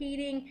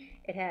overheating.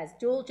 It has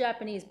dual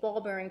Japanese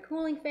ball bearing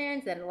cooling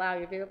fans that allow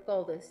your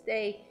vehicle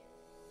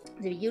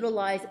to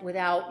utilize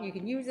you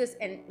can use this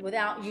and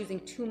without using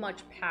too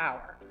much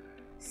power.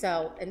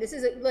 So, and this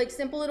is a like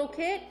simple little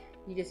kit.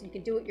 You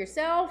can do it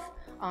yourself.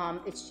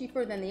 It's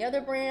cheaper than the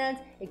other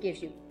brands. It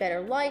gives you better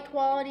light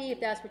quality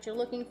if that's what you're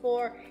looking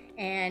for,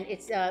 and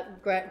it's a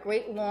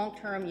great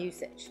long-term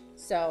usage.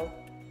 So,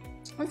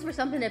 look for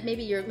something that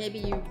maybe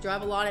you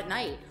drive a lot at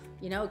night.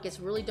 You know, it gets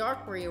really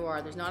dark where you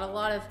are. There's not a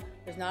lot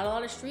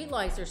of street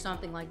lights or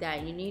something like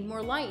that. You need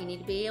more light. You need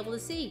to be able to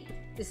see.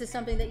 This is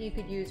something that you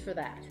could use for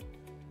that.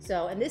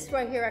 So, and this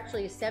right here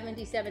actually is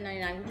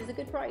 $77.99, which is a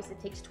good price. It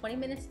takes 20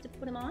 minutes to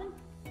put them on.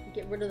 You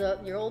get rid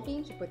of your old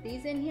beams, you put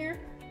these in here.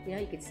 You know,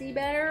 you can see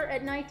better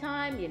at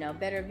nighttime, you know,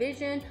 better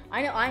vision.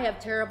 I know I have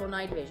terrible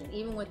night vision.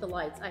 Even with the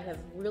lights, I have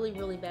really,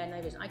 really bad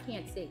night vision. I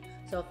can't see.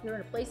 So if you're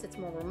in a place that's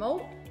more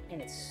remote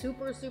and it's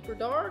super, super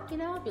dark, you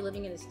know, if you're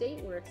living in a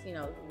state where it's, you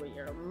know, where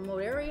you're in a remote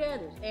area,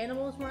 there's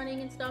animals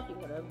running and stuff, you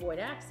want to avoid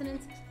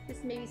accidents,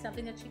 this may be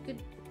something that you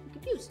could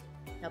use.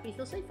 Help you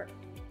feel safer.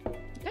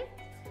 Okay?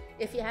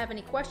 If you have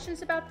any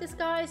questions about this,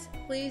 guys,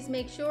 please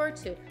make sure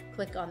to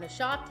click on the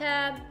shop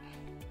tab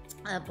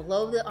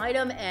below the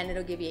item, and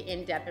it'll give you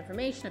in-depth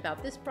information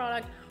about this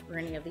product or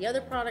any of the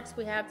other products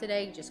we have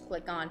today. Just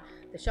click on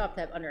the shop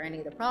tab under any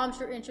of the problems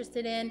you're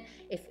interested in.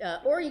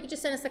 Or you can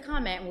just send us a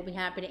comment and we'll be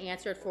happy to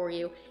answer it for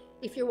you.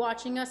 If you're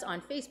watching us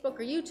on Facebook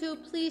or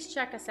YouTube, please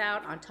check us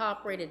out on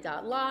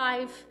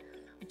toprated.live.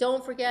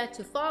 Don't forget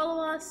to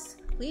follow us.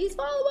 Please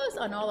follow us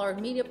on all our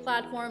media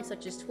platforms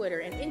such as Twitter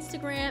and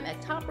Instagram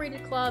at Top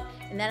Rated Club,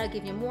 and that'll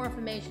give you more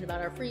information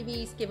about our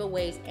freebies,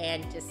 giveaways,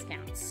 and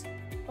discounts.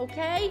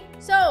 Okay,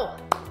 so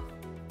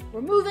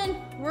we're moving,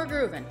 we're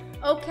grooving.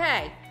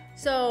 Okay,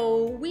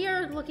 so we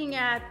are looking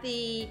at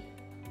the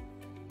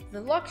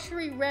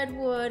luxury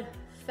redwood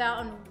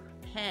fountain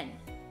pen.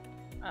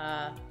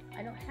 I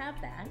don't have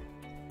that.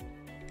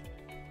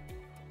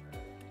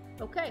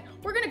 Okay,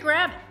 we're gonna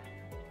grab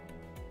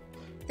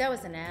it. That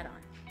was an add-on.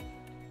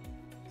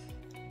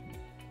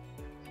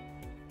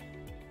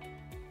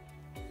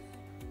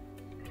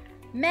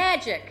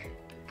 Magic.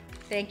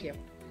 Thank you.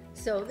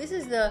 So this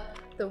is the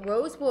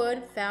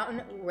Rosewood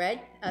Fountain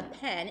Red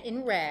pen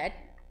in red.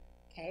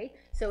 Okay,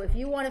 so if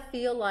you want to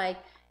feel like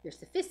you're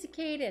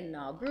sophisticated and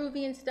all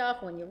groovy and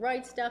stuff when you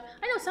write stuff.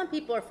 I know some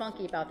people are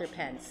funky about their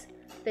pens.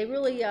 They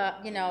really,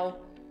 you know,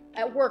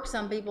 at work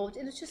some people,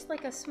 it's just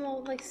like a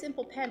small, like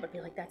simple pen, but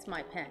be like, that's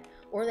my pen.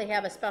 Or they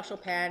have a special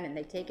pen and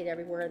they take it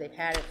everywhere. They've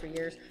had it for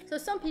years. So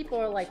some people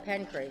are like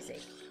pen crazy.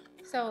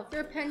 So if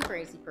you're a pen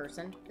crazy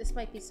person, this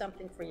might be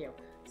something for you.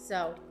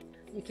 So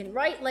you can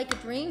write like a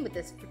dream with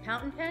this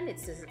fountain pen. It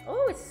says,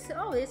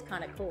 it is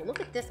kind of cool. Look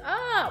at this.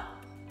 Oh,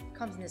 it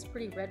comes in this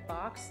pretty red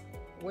box,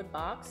 wood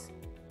box.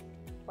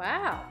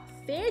 Wow,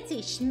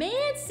 fancy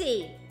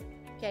schmancy.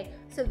 Okay,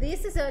 so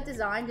this is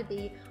designed to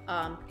be,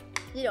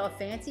 you know, a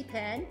fancy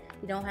pen.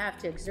 You don't have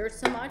to exert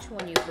so much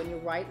when you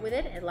write with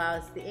it. It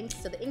allows the ink,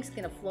 so the ink's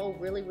gonna flow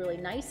really, really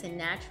nice and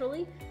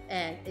naturally,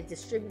 and it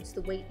distributes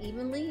the weight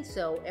evenly,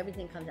 so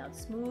everything comes out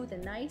smooth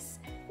and nice.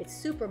 It's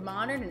super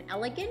modern and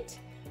elegant.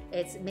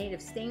 It's made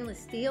of stainless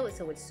steel,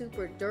 so it's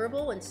super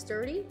durable and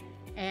sturdy,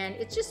 and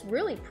it's just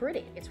really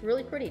pretty. It's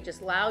really pretty. It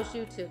just allows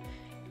you to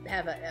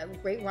have a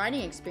great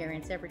writing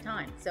experience every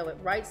time. So it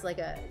writes like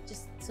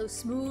just so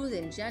smooth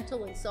and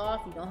gentle and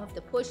soft. You don't have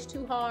to push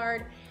too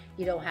hard.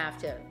 You don't have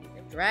to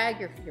drag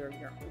your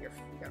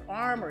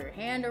arm or your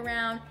hand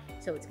around.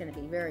 So it's going to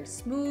be very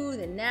smooth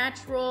and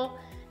natural.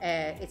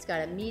 It's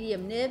got a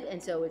medium nib,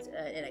 and so it's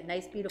a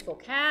nice, beautiful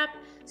cap.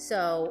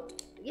 So,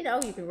 you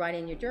know, you can write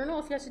in your journal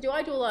if you have to do.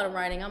 I do a lot of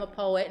writing. I'm a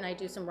poet, and I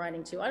do some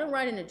writing too. I don't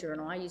write in a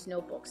journal. I use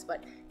notebooks.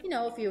 But, you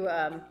know, if you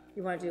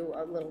want to do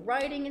a little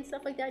writing and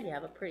stuff like that, you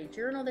have a pretty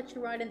journal that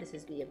you write in. This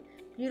is a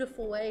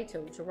beautiful way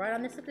to write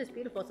on this. Look at this,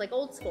 beautiful. It's like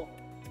old school.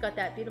 It's got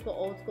that beautiful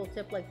old school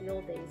tip like the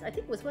old days. I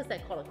think what's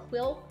that called, a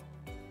quill?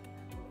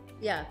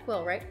 Yeah,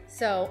 quill, right?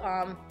 So,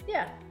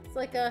 yeah, it's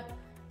like a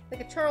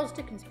Charles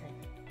Dickens pen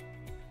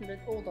from the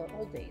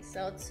old days.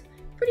 So it's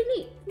pretty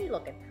neat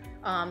looking.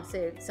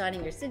 so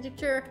signing your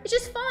signature. It's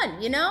just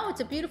fun, you know?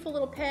 It's a beautiful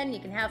little pen you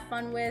can have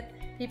fun with.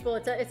 People,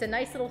 it's a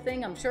nice little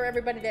thing. I'm sure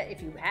everybody that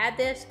if you had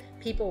this,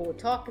 people would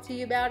talk to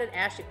you about it,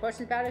 ask you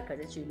questions about it,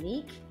 because it's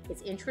unique,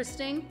 it's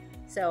interesting.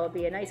 So it'll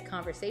be a nice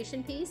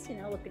conversation piece. You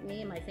know, look at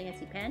me and my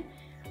fancy pen.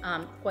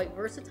 Quite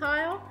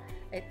versatile.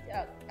 It's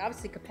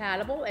obviously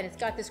compatible, and it's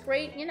got this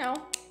great, you know,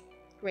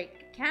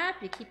 great cap.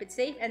 You keep it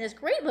safe, and this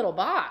great little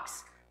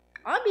box.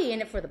 I'll be in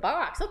it for the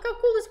box. Look how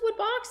cool this wood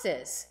box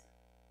is,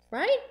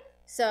 right?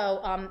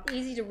 So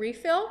easy to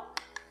refill.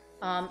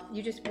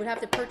 You just would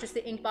have to purchase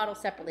the ink bottle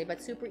separately, but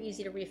super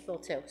easy to refill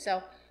too.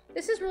 So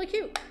this is really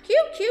cute.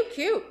 Cute, cute,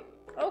 cute.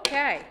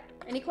 Okay,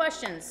 any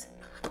questions?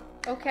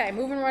 Okay,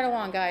 moving right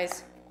along,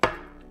 guys.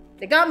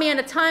 They got me on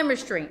a time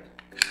restraint.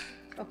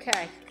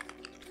 Okay,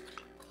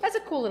 that's a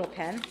cool little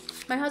pen.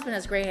 My husband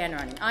has great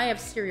handwriting. I have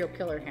serial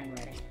killer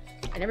handwriting.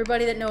 And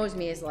everybody that knows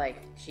me is like,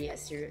 she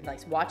has serial, like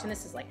watching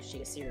this is like, she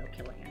has serial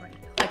killer handwriting.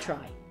 I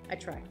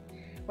try.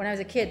 When I was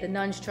a kid, the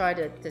nuns tried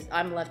to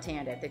I'm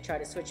left-handed. They tried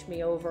to switch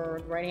me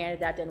over right-handed.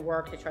 That didn't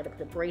work. They tried to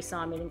put a brace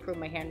on me to improve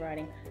my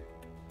handwriting.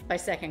 By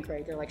second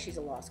grade, they're like, she's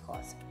a lost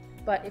cause.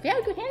 But if you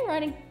have good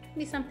handwriting, it'll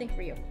be something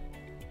for you.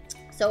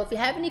 So if you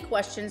have any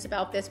questions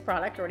about this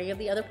product or any of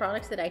the other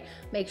products that I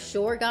make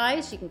sure,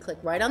 guys, you can click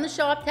right on the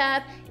shop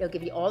tab. It'll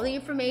give you all the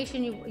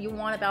information you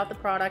want about the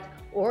product.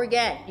 Or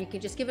again, you can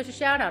just give us a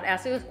shout out,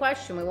 ask us a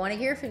question. We want to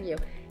hear from you.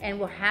 And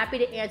we're happy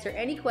to answer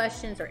any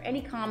questions or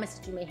any comments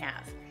that you may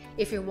have.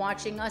 If you're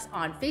watching us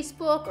on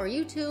Facebook or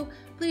YouTube,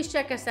 please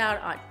check us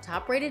out on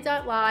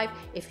toprated.live.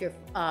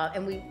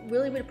 And we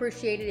really would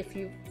appreciate it if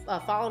you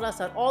followed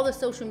us on all the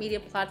social media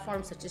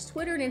platforms such as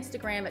Twitter and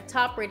Instagram at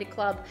Top Rated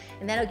Club,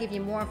 and that'll give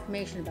you more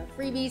information about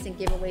freebies and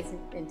giveaways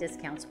and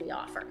discounts we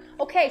offer.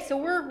 Okay, so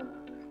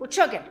we're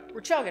chugging,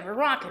 we're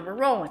rocking, we're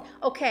rolling.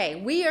 Okay,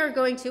 we are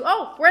going to,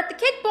 we're at the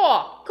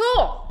kickball.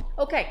 Cool.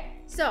 Okay,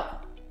 so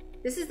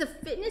this is the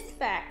Fitness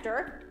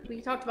Factor.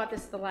 We talked about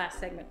this in the last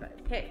segment,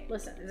 but hey,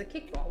 listen, there's a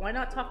kickball. Why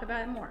not talk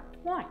about it more?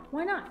 Why?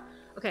 Why not?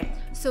 Okay,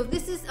 so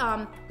this is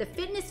the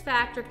Fitness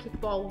Factor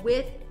kickball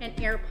with an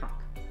air pump.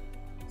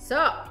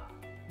 So,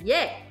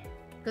 yay,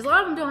 because a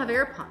lot of them don't have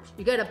air pumps.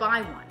 You gotta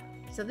buy one.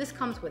 So this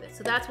comes with it.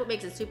 So that's what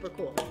makes it super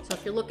cool. So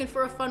if you're looking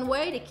for a fun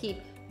way to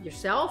keep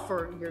yourself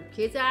or your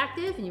kids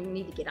active and you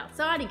need to get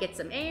outside and get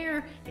some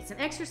air, get some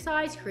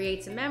exercise,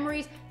 create some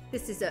memories,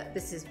 this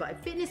is by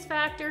Fitness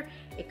Factor.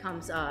 It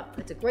comes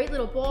it's a great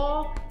little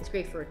ball. It's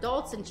great for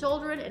adults and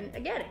children. And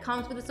again, it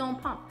comes with its own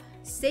pump.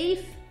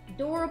 Safe,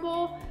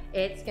 durable.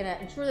 It's gonna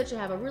ensure that you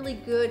have a really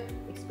good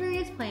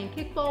experience playing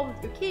kickball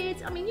with your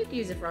kids. I mean, you can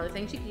use it for other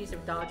things. You can use it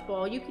for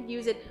dodgeball. You can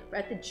use it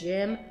at the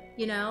gym,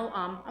 you know.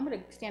 I'm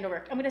gonna stand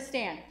over. I'm gonna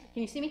stand.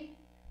 Can you see me?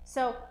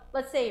 So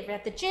let's say if you're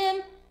at the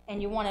gym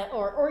and you wanna,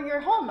 or you're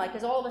at home, like,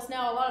 because a lot of us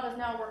now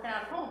are working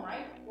out at home,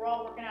 right? We're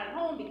all working out at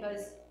home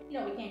because, you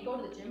know, we can't go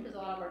to the gym because a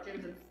lot of our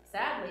gyms have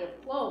sadly have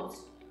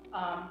closed.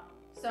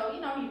 So,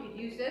 you know, you could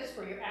use this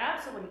for your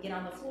abs. So when you get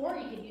on the floor,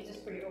 you can use this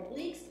for your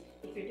obliques.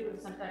 If you're doing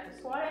some type of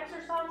squat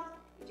exercise,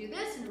 do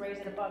this and raise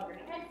it above your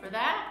head for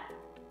that.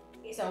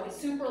 So it's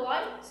super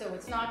light, so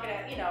it's not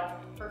gonna, you know,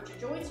 hurt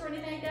your joints or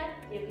anything like that.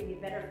 It'll give you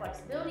better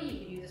flexibility.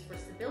 You can use this for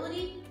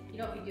stability. You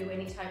know, if you do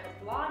any type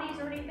of Pilates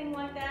or anything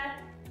like that,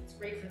 it's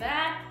great for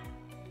that.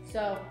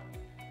 So,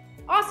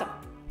 awesome.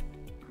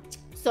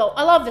 So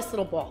I love this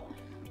little ball.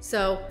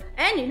 So,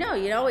 and you know,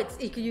 you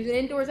can use it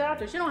indoors,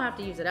 outdoors. You don't have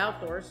to use it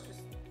outdoors.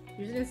 Just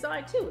use it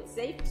inside too. It's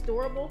safe, it's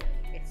durable,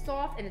 it's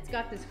soft, and it's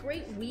got this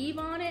great weave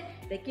on it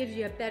that gives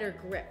you a better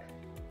grip.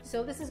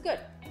 So this is good.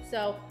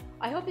 So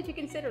I hope that you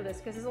consider this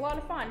because it's a lot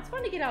of fun. It's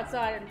fun to get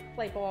outside and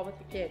play ball with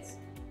your kids.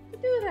 To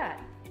do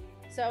that.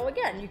 So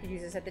again, you could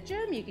use this at the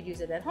gym, you could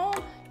use it at home,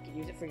 you could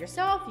use it for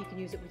yourself, you can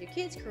use it with your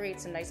kids, create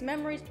some nice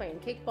memories playing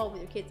kickball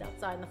with your kids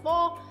outside in the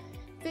fall.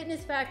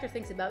 Fitness Factor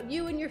thinks about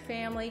you and your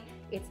family.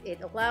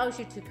 It allows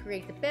you to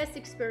create the best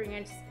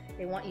experience.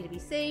 They want you to be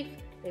safe.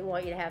 They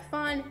want you to have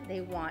fun.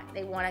 They want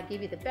to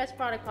give you the best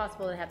product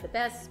possible to have the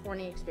best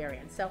sporting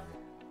experience. So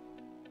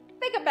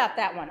think about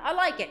that one. I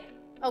like it.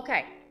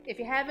 Okay, if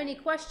you have any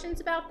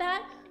questions about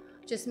that,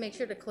 just make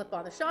sure to click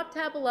on the shop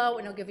tab below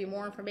and it'll give you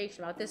more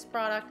information about this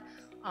product.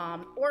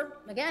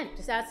 Or again,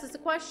 just ask us a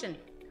question.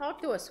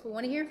 Talk to us. We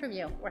want to hear from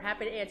you. We're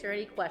happy to answer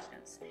any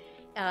questions.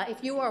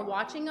 If you are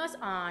watching us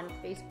on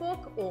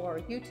Facebook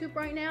or YouTube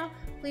right now,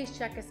 please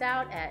check us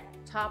out at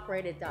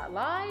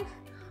toprated.live.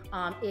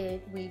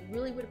 We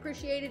really would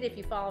appreciate it if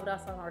you followed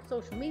us on our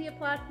social media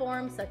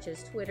platforms such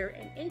as Twitter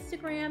and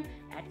Instagram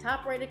at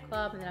Top Rated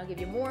Club, and then I'll give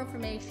you more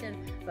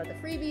information about the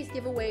freebies,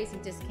 giveaways,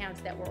 and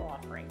discounts that we're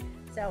offering.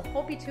 So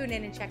hope you tune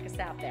in and check us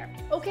out there.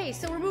 Okay,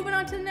 so we're moving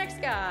on to the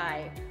next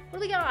guy. What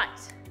do we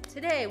got?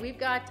 Today we've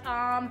got,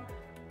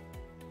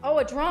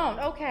 a drone.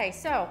 Okay,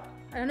 so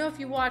I don't know if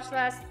you watched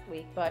last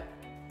week, but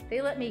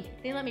they let me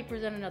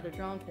present another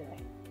drone today.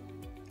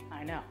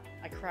 I know,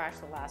 I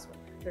crashed the last one.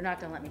 They're not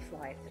gonna let me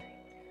fly it today.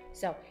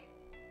 So,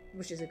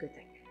 which is a good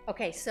thing.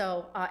 Okay,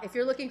 so if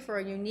you're looking for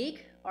a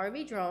unique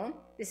RV drone,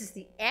 this is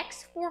the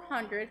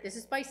X400. This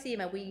is by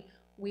SEMA. We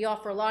we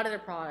offer a lot of their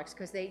products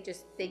because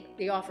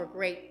they offer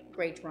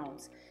great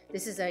drones.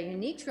 This is a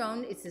unique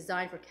drone. It's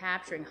designed for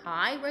capturing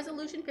high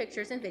resolution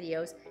pictures and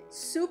videos.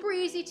 Super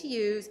easy to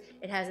use.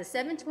 It has a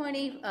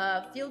 720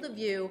 field of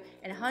view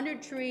and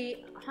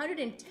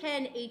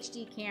 110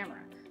 HD camera.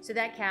 So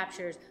that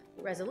captures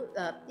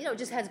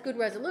just has good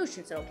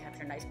resolution. So it'll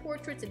capture nice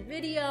portraits and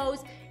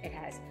videos. It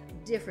has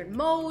different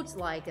modes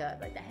like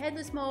the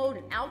headless mode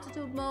and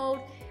altitude mode.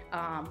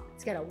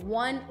 It's got a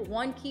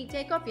one key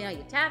takeoff.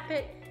 You tap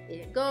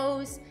it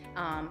goes.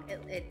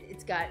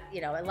 It's got,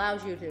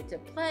 allows you to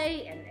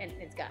play, and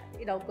it's got,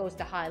 goes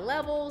to high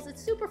levels.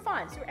 It's super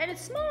fun, and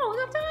it's small. Look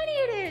how tiny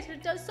it is.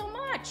 It does so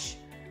much.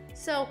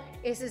 So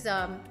this is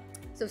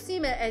so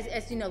Syma,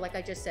 as you know, like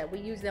I just said, we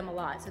use them a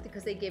lot. So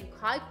because they give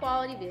high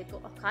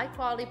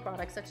quality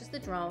products such as the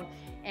drone,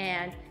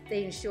 and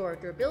they ensure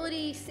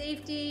durability,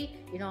 safety.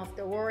 You don't have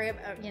to worry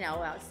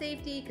about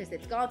safety because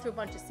it's gone through a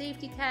bunch of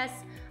safety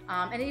tests.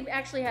 And it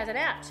actually has an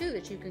app too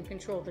that you can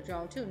control the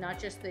drone too, not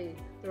just the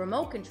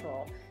remote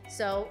control.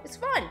 So it's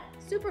fun,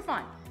 super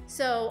fun.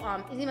 So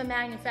Syma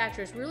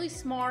manufactures really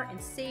smart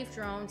and safe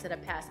drones that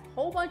have passed a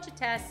whole bunch of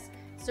tests,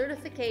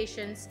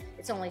 certifications.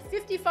 It's only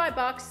 $55,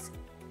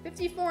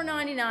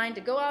 $54.99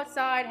 to go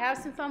outside, have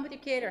some fun with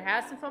your kid or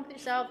have some fun with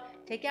yourself,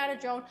 take out a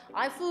drone.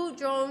 I flew a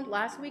drone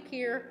last week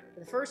here for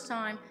the first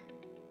time.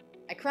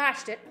 I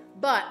crashed it,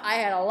 but I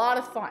had a lot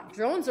of fun.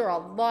 Drones are a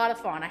lot of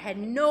fun. I had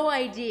no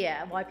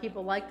idea why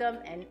people like them,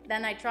 and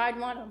then I tried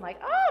one. I'm like,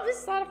 oh, this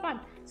is a lot of fun.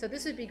 So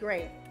this would be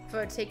great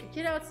to take your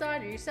kid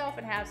outside or yourself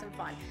and have some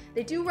fun.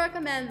 They do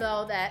recommend,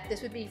 though, that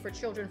this would be for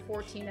children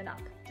 14 and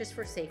up, just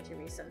for safety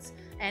reasons.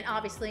 And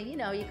obviously, you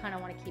kind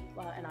of want to keep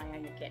an eye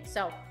on your kid.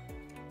 So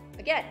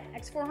again,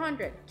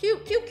 X400. Cute,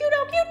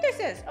 how cute this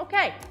is.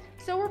 Okay,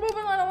 so we're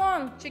moving right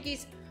along,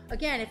 chickies.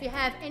 Again, if you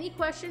have any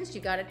questions,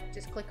 you gotta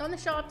just click on the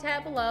shop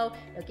tab below.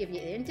 It'll give you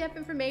in-depth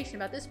information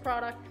about this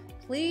product.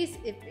 Please,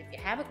 if you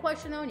have a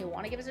question though and you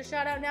want to give us a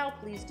shout out now,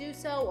 please do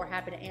so. We're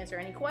happy to answer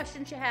any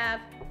questions you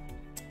have.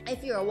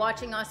 If you are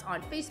watching us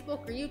on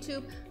Facebook or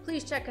YouTube,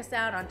 please check us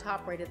out on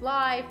Top Rated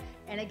Live.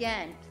 And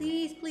again,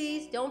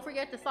 please don't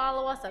forget to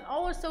follow us on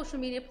all our social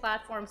media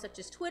platforms such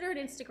as Twitter and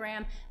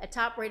Instagram at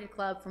Top Rated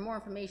Club for more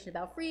information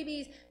about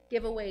freebies,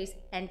 giveaways,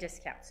 and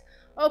discounts.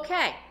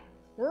 Okay.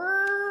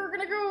 We're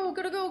gonna go.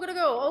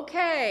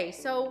 Okay,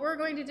 so we're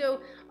going to do,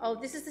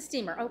 this is the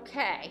steamer.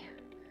 Okay,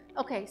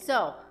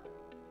 so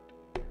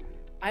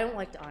I don't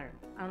like to iron.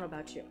 I don't know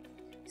about you.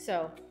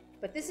 So,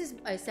 but this is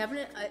a I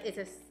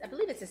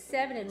believe it's a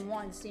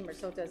 7-in-1 steamer.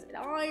 So it does, it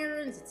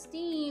irons, it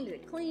steams,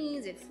 it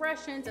cleans, it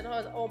freshens, it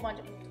has a whole bunch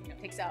of,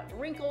 takes out the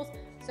wrinkles.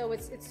 So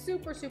it's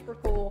super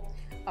cool.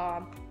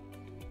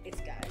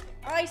 It's got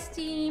eye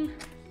steam.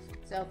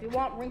 So if you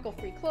want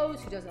wrinkle-free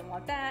clothes, who doesn't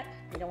want that?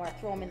 You don't want to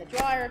throw them in the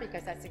dryer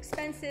because that's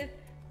expensive.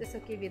 This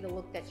will give you the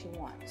look that you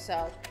want.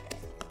 So,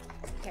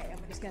 okay, I'm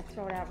just going to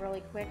throw it out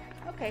really quick.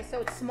 Okay,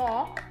 so it's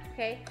small.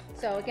 Okay,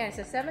 so again, it's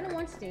a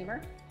 7-in-1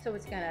 steamer. So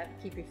it's going to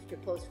keep your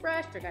clothes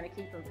fresh. They're going to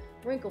keep them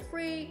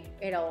wrinkle-free.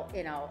 It'll,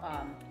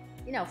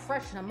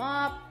 freshen them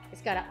up.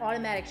 It's got an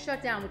automatic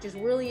shutdown, which is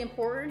really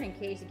important in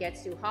case it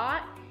gets too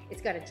hot.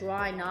 It's got a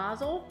dry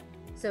nozzle.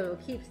 So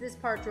it keeps this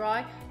part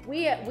dry.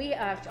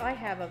 I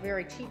have a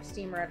very cheap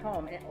steamer at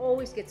home, and it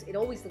always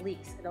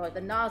leaks.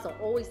 The nozzle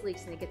always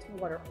leaks, and it gets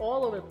water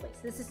all over the place.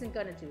 This isn't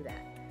going to do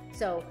that.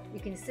 So you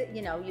can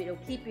it'll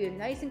keep you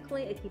nice and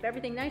clean. Keep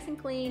everything nice and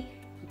clean.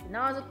 Keep the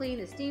nozzle clean.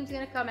 The steam's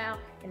going to come out,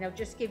 and it'll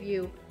just give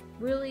you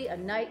really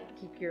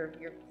keep your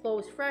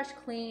clothes fresh,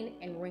 clean,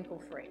 and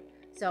wrinkle free.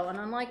 So, and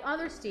unlike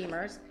other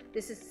steamers,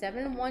 this is a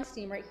 7-in-1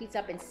 steamer. It heats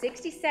up in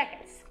 60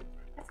 seconds.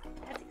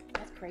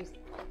 That's crazy.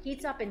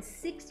 Heats up in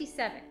 60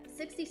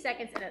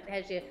 seconds, and it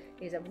has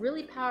a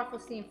really powerful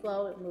steam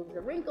flow. It removes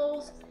the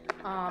wrinkles,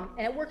 and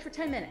it works for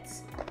 10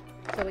 minutes.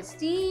 So it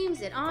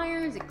steams, it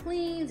irons, it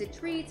cleans, it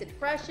treats, it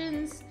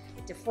freshens,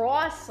 it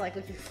defrosts. Like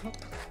if your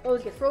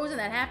clothes get frozen,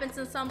 that happens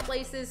in some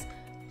places.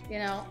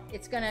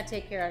 It's gonna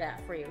take care of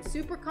that for you.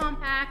 Super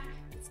compact.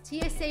 It's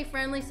TSA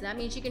friendly, so that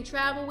means you can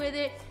travel with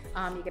it.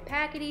 You can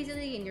pack it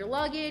easily in your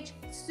luggage.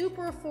 It's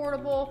super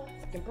affordable.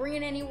 You can bring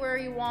it anywhere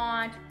you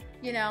want.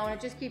 And it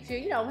just keeps you,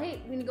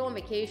 hey, when you go on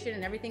vacation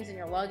and everything's in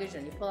your luggage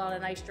and you pull out a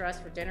nice dress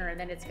for dinner and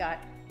then it's got,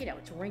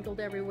 it's wrinkled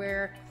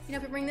everywhere. If you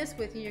bring this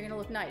with you, you're going to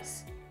look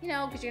nice,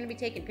 because you're going to be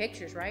taking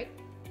pictures, right?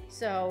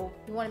 So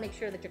you want to make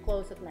sure that your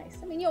clothes look nice.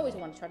 I mean, you always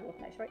want to try to look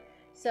nice, right?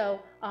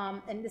 So,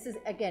 and this is,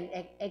 again,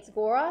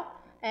 Xgora,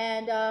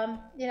 and,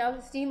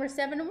 steamer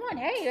 7-in-1.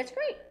 Hey, that's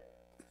great.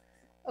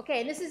 Okay,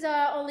 and this is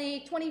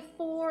only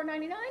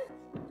 $24.99?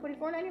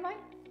 $24.99?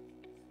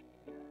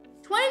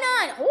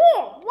 $29.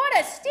 Oh, what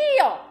a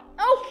steal.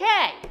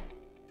 Okay.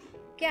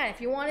 again,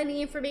 if you want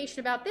any information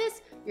about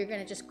this, you're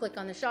gonna just click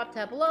on the shop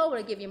tab below.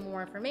 It'll give you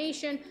more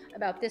information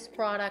about this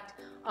product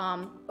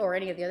or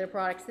any of the other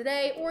products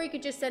today, or you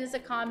could just send us a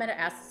comment or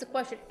ask us a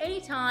question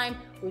anytime.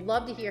 We'd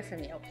love to hear from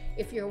you.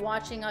 If you're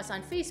watching us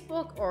on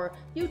Facebook or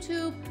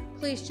YouTube,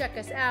 please check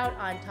us out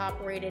on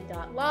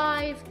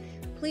toprated.live.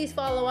 Please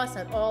follow us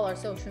on all our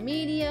social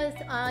media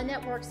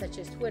networks such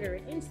as Twitter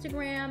and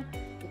Instagram,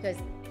 because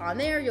on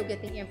there you'll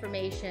get the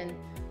information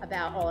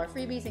about all our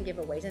freebies and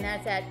giveaways, and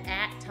that's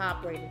at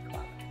Top Rated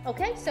Club.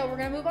 Okay, so we're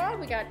gonna move on.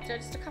 We got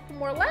just a couple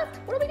more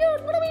left. What are we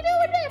doing? What are we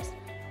doing next?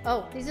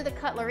 Oh, these are the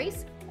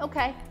cutleries.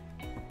 Okay,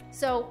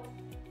 so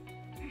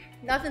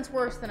nothing's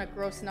worse than a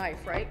gross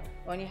knife, right?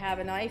 When you have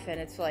a knife and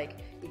it's like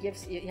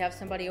you have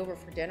somebody over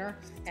for dinner,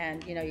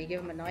 and you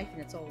give them a knife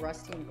and it's all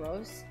rusty and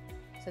gross.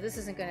 So this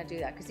isn't going to do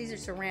that, because these are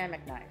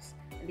ceramic knives,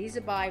 and these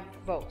are by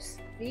VOS,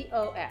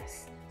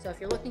 V-O-S. So if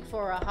you're looking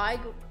for a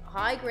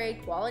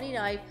high-grade quality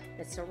knife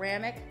that's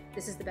ceramic,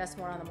 this is the best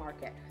one on the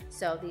market.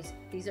 So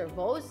these are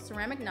VOS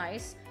ceramic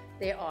knives.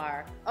 They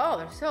are, oh,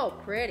 they're so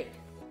pretty.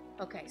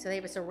 Okay, so they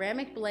have a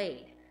ceramic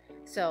blade.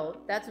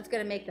 So that's what's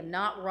going to make them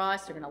not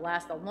rust. They're going to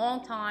last a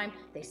long time.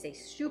 They stay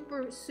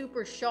super,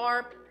 super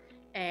sharp,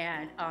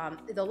 and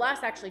they'll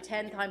last actually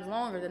 10 times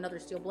longer than other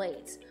steel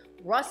blades.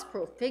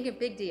 Rust-proof,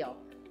 big deal.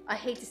 I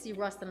hate to see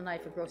rust on a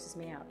knife. It grosses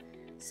me out.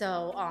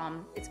 So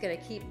it's going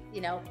to keep,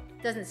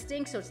 it doesn't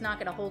stink, so it's not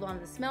going to hold on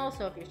to the smell.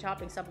 So if you're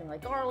chopping something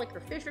like garlic or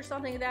fish or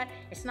something like that,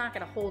 it's not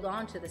going to hold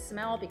on to the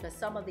smell, because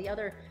some of the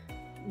other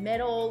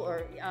metal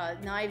or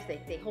knives,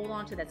 they hold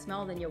on to that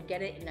smell. Then you'll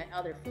get it in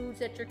other foods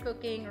that you're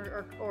cooking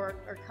or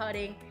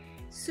cutting.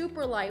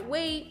 Super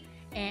lightweight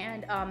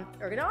and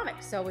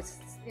ergonomic, so it's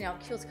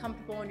it feels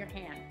comfortable in your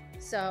hand.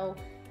 So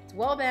it's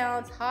well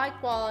balanced, high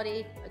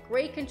quality, a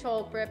great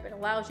control grip. It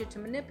allows you to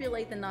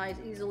manipulate the knives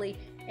easily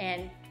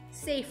and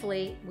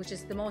safely, which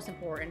is the most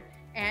important.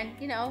 And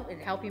it'll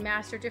help you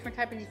master different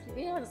types of,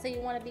 let's say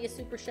you want to be a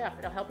super chef,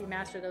 it'll help you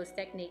master those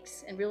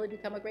techniques and really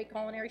become a great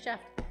culinary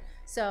chef.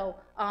 So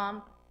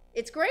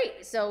it's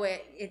great. So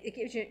it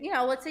gives you,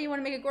 let's say you want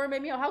to make a gourmet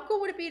meal. How cool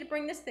would it be to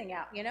bring this thing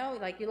out?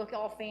 Like you look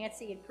all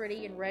fancy and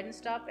pretty and red and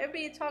stuff.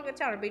 Everybody talking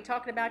town, everybody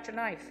talking about your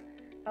knife,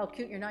 how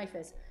cute your knife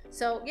is.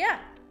 So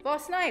yeah,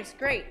 VOS knives,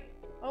 great.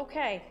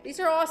 Okay,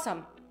 these are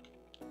awesome,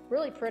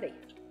 really pretty.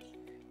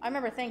 I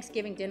remember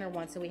Thanksgiving dinner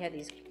once, and we had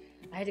these.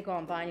 I had to go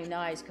and buy new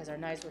knives because our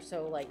knives were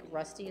so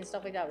rusty and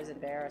stuff like that. I was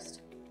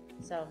embarrassed.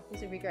 So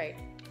these would be great.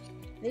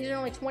 These are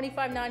only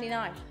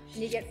 $25.99, and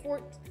you get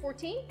 14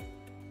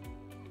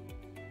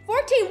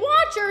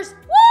 watchers.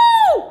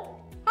 Woo!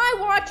 Hi,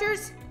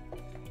 watchers.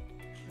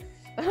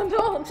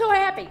 I'm so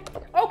happy.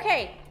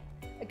 Okay.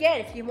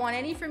 Again, if you want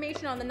any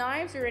information on the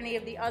knives or any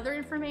of the other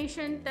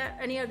information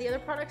any of the other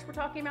products we're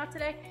talking about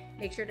today,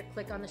 make sure to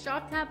click on the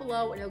shop tab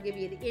below, and it'll give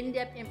you the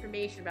in-depth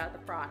information about the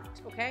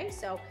product. Okay,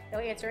 so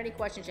it'll answer any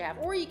questions you have,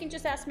 or you can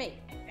just ask me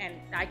and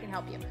I can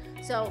help you.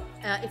 So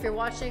if you're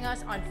watching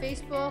us on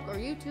Facebook or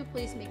YouTube,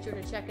 please make sure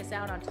to check us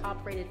out on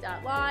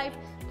toprated.live.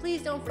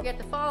 Please don't forget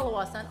to follow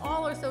us on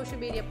all our social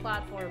media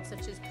platforms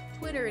such as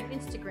Twitter and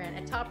Instagram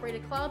at Top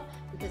Rated Club,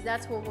 because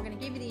that's where we're going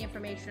to give you the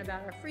information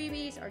about our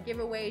freebies, our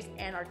giveaways,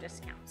 and our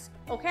discounts.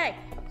 Okay,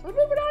 so we're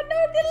moving on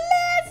to the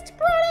last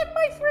product,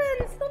 my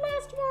friends, the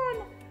last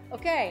one.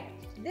 Okay,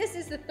 this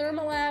is the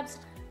Thermalabs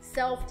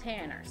Self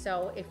Tanner.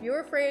 So if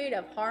you're afraid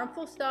of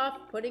harmful stuff,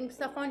 putting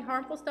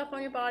harmful stuff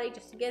on your body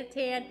just to get a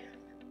tan,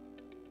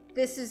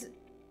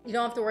 you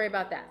don't have to worry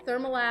about that.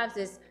 Thermalabs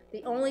is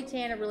the only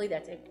tanner really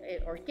that's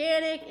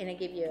organic, and it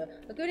gives you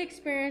a good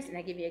experience, and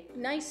it gives you a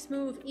nice,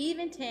 smooth,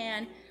 even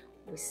tan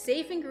with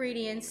safe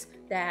ingredients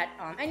that,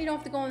 and you don't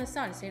have to go in the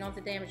sun, so you don't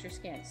have to damage your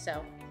skin.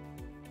 So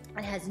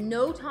it has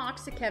no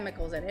toxic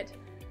chemicals in it,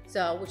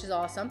 so which is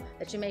awesome,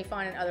 that you may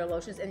find in other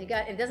lotions. And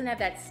it doesn't have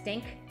that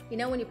stink.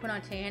 When you put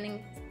on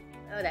tanning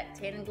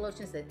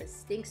lotions that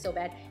stink so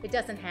bad, it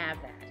doesn't have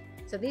that.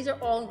 So these are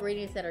all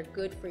ingredients that are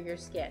good for your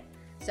skin.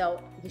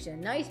 So it gives you a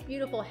nice,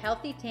 beautiful,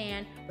 healthy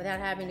tan without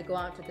having to go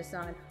out to the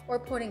sun or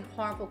putting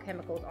harmful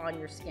chemicals on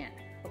your skin.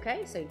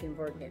 Okay, so you can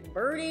avoid getting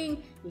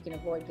burning, you can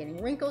avoid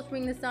getting wrinkles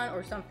from the sun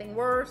or something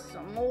worse,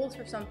 some molds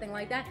or something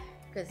like that,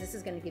 because this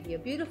is going to give you a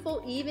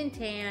beautiful, even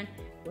tan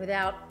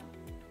without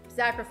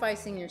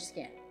sacrificing your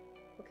skin.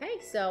 Okay,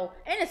 so,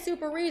 and it's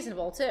super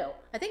reasonable too.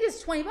 I think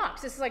it's 20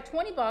 bucks. This is like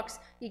 20 bucks.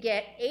 You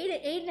get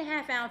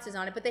 8.5 ounces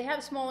on it, but they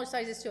have smaller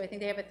sizes too. I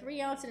think they have a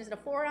 3 ounce, and is it a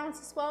 4 ounce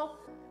as well?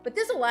 But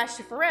this will last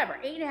you forever.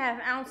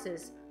 8.5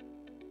 ounces,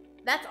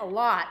 that's a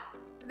lot.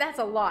 That's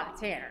a lot of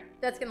tanner.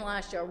 That's gonna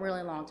last you a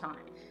really long time.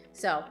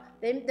 So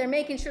they're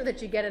making sure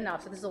that you get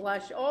enough. So this will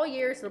last you all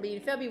year. So it'll be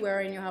in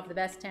February, and you'll have the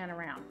best tan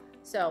around.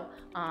 So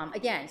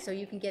again, so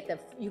you can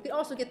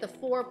also get the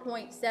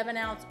 4.7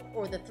 ounce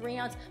or the 3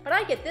 ounce, but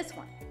I get this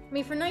one. I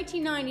mean, for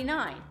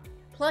 $19.99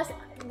 plus,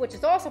 which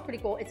is also pretty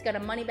cool, it's got a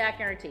money back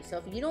guarantee. So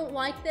if you don't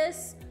like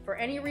this for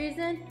any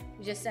reason,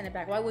 you just send it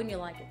back. Why wouldn't you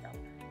like it though?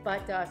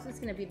 But so it's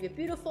going to be a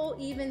beautiful,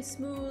 even,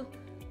 smooth,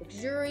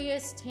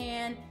 luxurious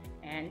tan,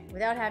 and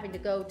without having to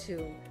go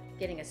to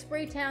getting a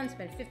spray tan,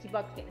 spend 50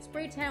 bucks getting a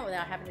spray tan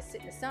without having to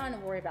sit in the sun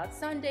and worry about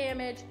sun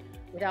damage.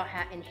 without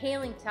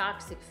inhaling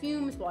toxic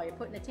fumes while you're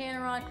putting the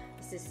tanner on.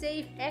 This is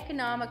safe,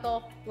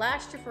 economical,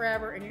 lasts you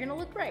forever, and you're gonna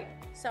look great.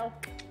 So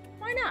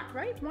why not,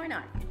 right? Why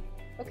not?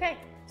 Okay,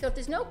 so if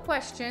there's no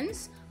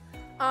questions,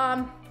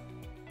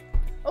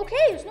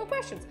 okay, there's no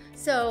questions.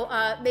 So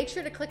make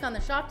sure to click on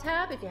the shop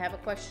tab if you have a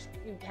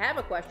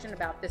question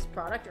about this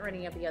product or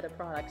any of the other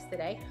products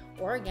today.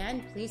 Or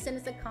again, please send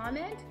us a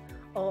comment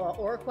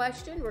or a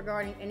question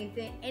regarding any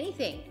of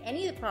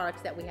the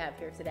products that we have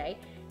here today.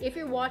 If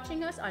you're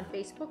watching us on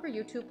Facebook or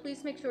YouTube,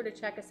 please make sure to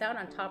check us out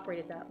on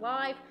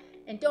toprated.live.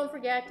 And don't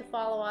forget to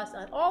follow us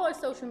on all our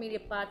social media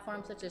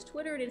platforms such as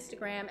Twitter and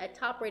Instagram at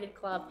Top Rated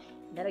Club.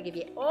 And that'll give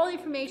you all the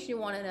information you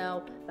want to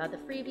know about the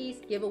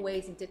freebies,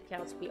 giveaways, and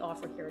discounts we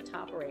offer here at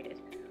Top Rated.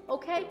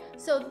 Okay,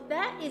 so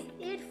that is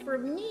it for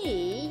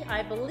me,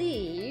 I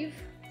believe.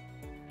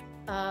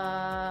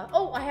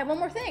 Oh, I have one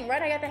more thing,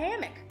 right? I got the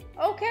hammock.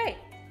 Okay,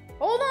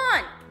 hold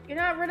on. You're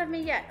not rid of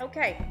me yet.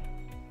 Okay.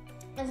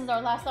 This is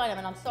our last item,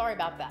 and I'm sorry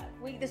about that.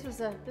 This was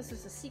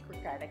a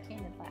secret guy that came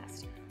in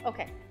last.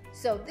 Okay,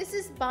 so this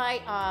is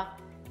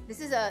this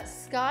is a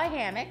Sky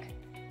hammock,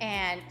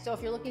 and so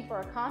if you're looking for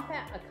a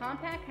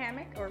compact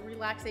hammock or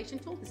relaxation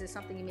tool, this is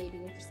something you may be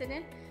interested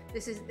in.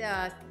 This is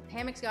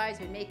Hammock Sky has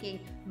been making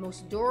the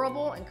most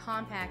durable and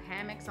compact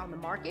hammocks on the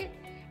market,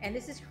 and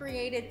this is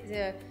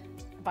created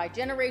by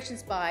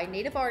generations by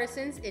native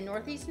artisans in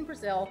northeastern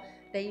Brazil.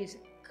 They use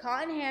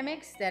cotton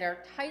hammocks that are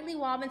tightly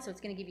woven, so it's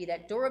going to give you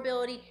that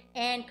durability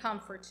and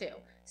comfort too.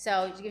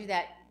 So it gives you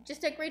that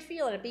just a great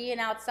feeling of being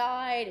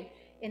outside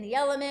in the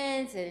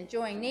elements and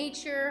enjoying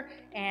nature.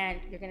 And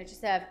you're going to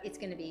just have, it's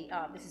going to be,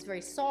 this is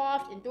very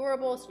soft and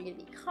durable, so you're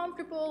going to be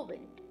comfortable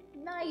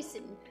and nice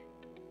and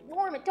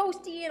warm and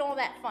toasty and all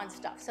that fun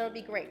stuff. So it'll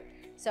be great.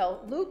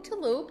 So loop to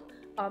loop.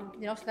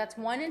 You know, so that's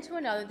one into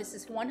another. This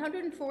is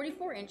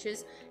 144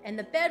 inches, and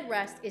the bed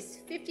rest is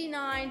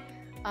 59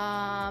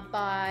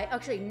 by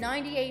actually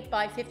 98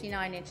 by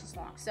 59 inches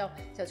long. So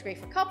it's great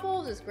for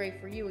couples, it's great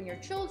for you and your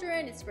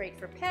children, it's great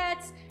for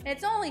pets, and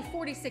it's only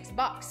 46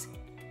 bucks.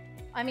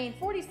 I mean,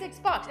 46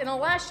 bucks, and it'll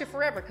last you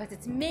forever because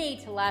it's made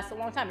to last a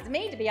long time. It's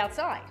made to be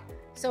outside,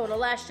 so it'll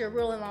last you a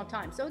really long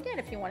time. So again,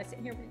 if you want to sit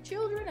here with your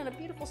children on a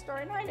beautiful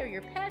starry night, or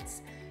your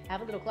pets,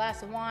 have a little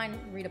glass of wine,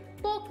 read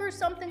a book or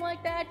something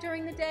like that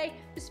during the day,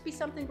 this would be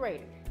something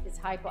great. It's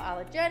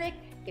hypoallergenic,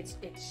 it's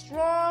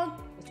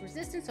strong, it's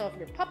resistant, so if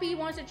your puppy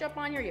wants to jump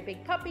on you, or your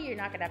big puppy, you're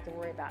not going to have to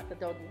worry about the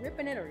dog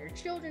ripping it or your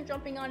children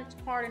jumping on it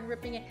too hard and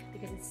ripping it,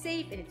 because it's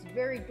safe and it's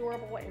very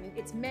durable, and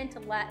it's meant to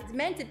last. It's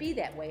meant to be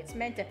that way. It's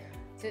meant to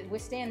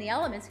withstand the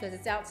elements because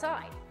it's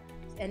outside.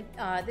 And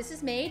this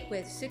is made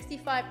with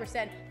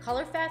 65%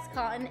 color fast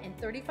cotton and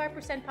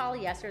 35%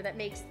 polyester that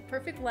makes the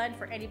perfect blend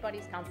for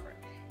anybody's comfort.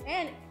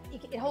 And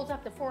it holds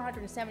up to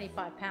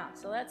 475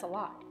 pounds, so that's a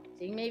lot.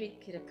 So you can maybe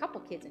get a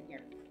couple kids in here.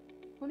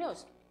 Who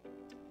knows?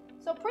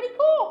 So pretty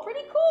cool,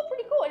 pretty cool,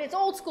 pretty cool. And it's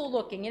old school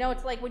looking. You know,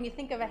 it's like when you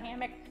think of a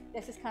hammock,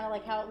 this is kind of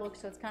like how it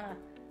looks. So it's kind of,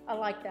 I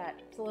like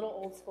that. It's a little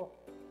old school.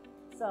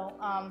 So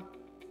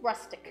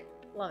rustic,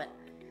 love it.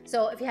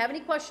 So if you have any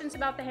questions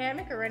about the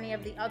hammock or any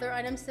of the other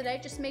items today,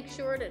 just make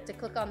sure to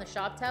click on the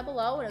shop tab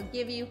below, and it'll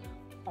give you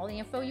all the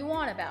info you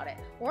want about it.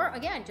 Or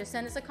again, just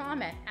send us a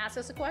comment, ask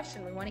us a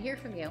question. We want to hear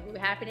from you. We'll be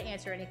happy to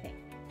answer anything.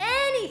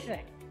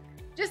 Anything.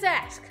 Just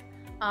ask.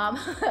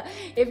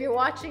 If you're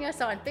watching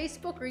us on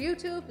Facebook or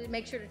YouTube,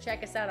 make sure to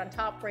check us out on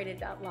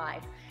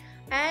toprated.live.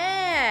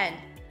 And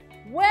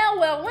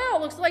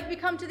well, looks like we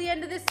come to the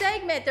end of this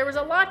segment. There was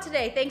a lot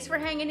today. Thanks for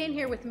hanging in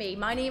here with me.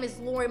 My name is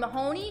Lori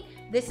Mahoney.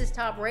 This is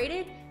Top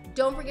Rated.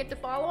 Don't forget to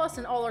follow us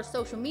on all our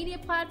social media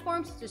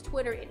platforms, such as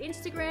Twitter and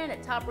Instagram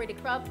at Top Rated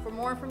Club, for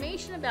more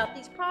information about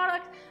these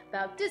products,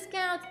 about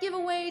discounts,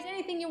 giveaways,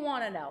 anything you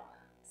want to know.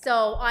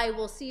 So I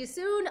will see you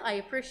soon. I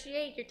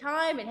appreciate your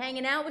time and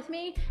hanging out with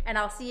me, and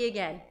I'll see you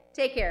again.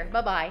 Take care.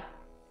 Bye-bye.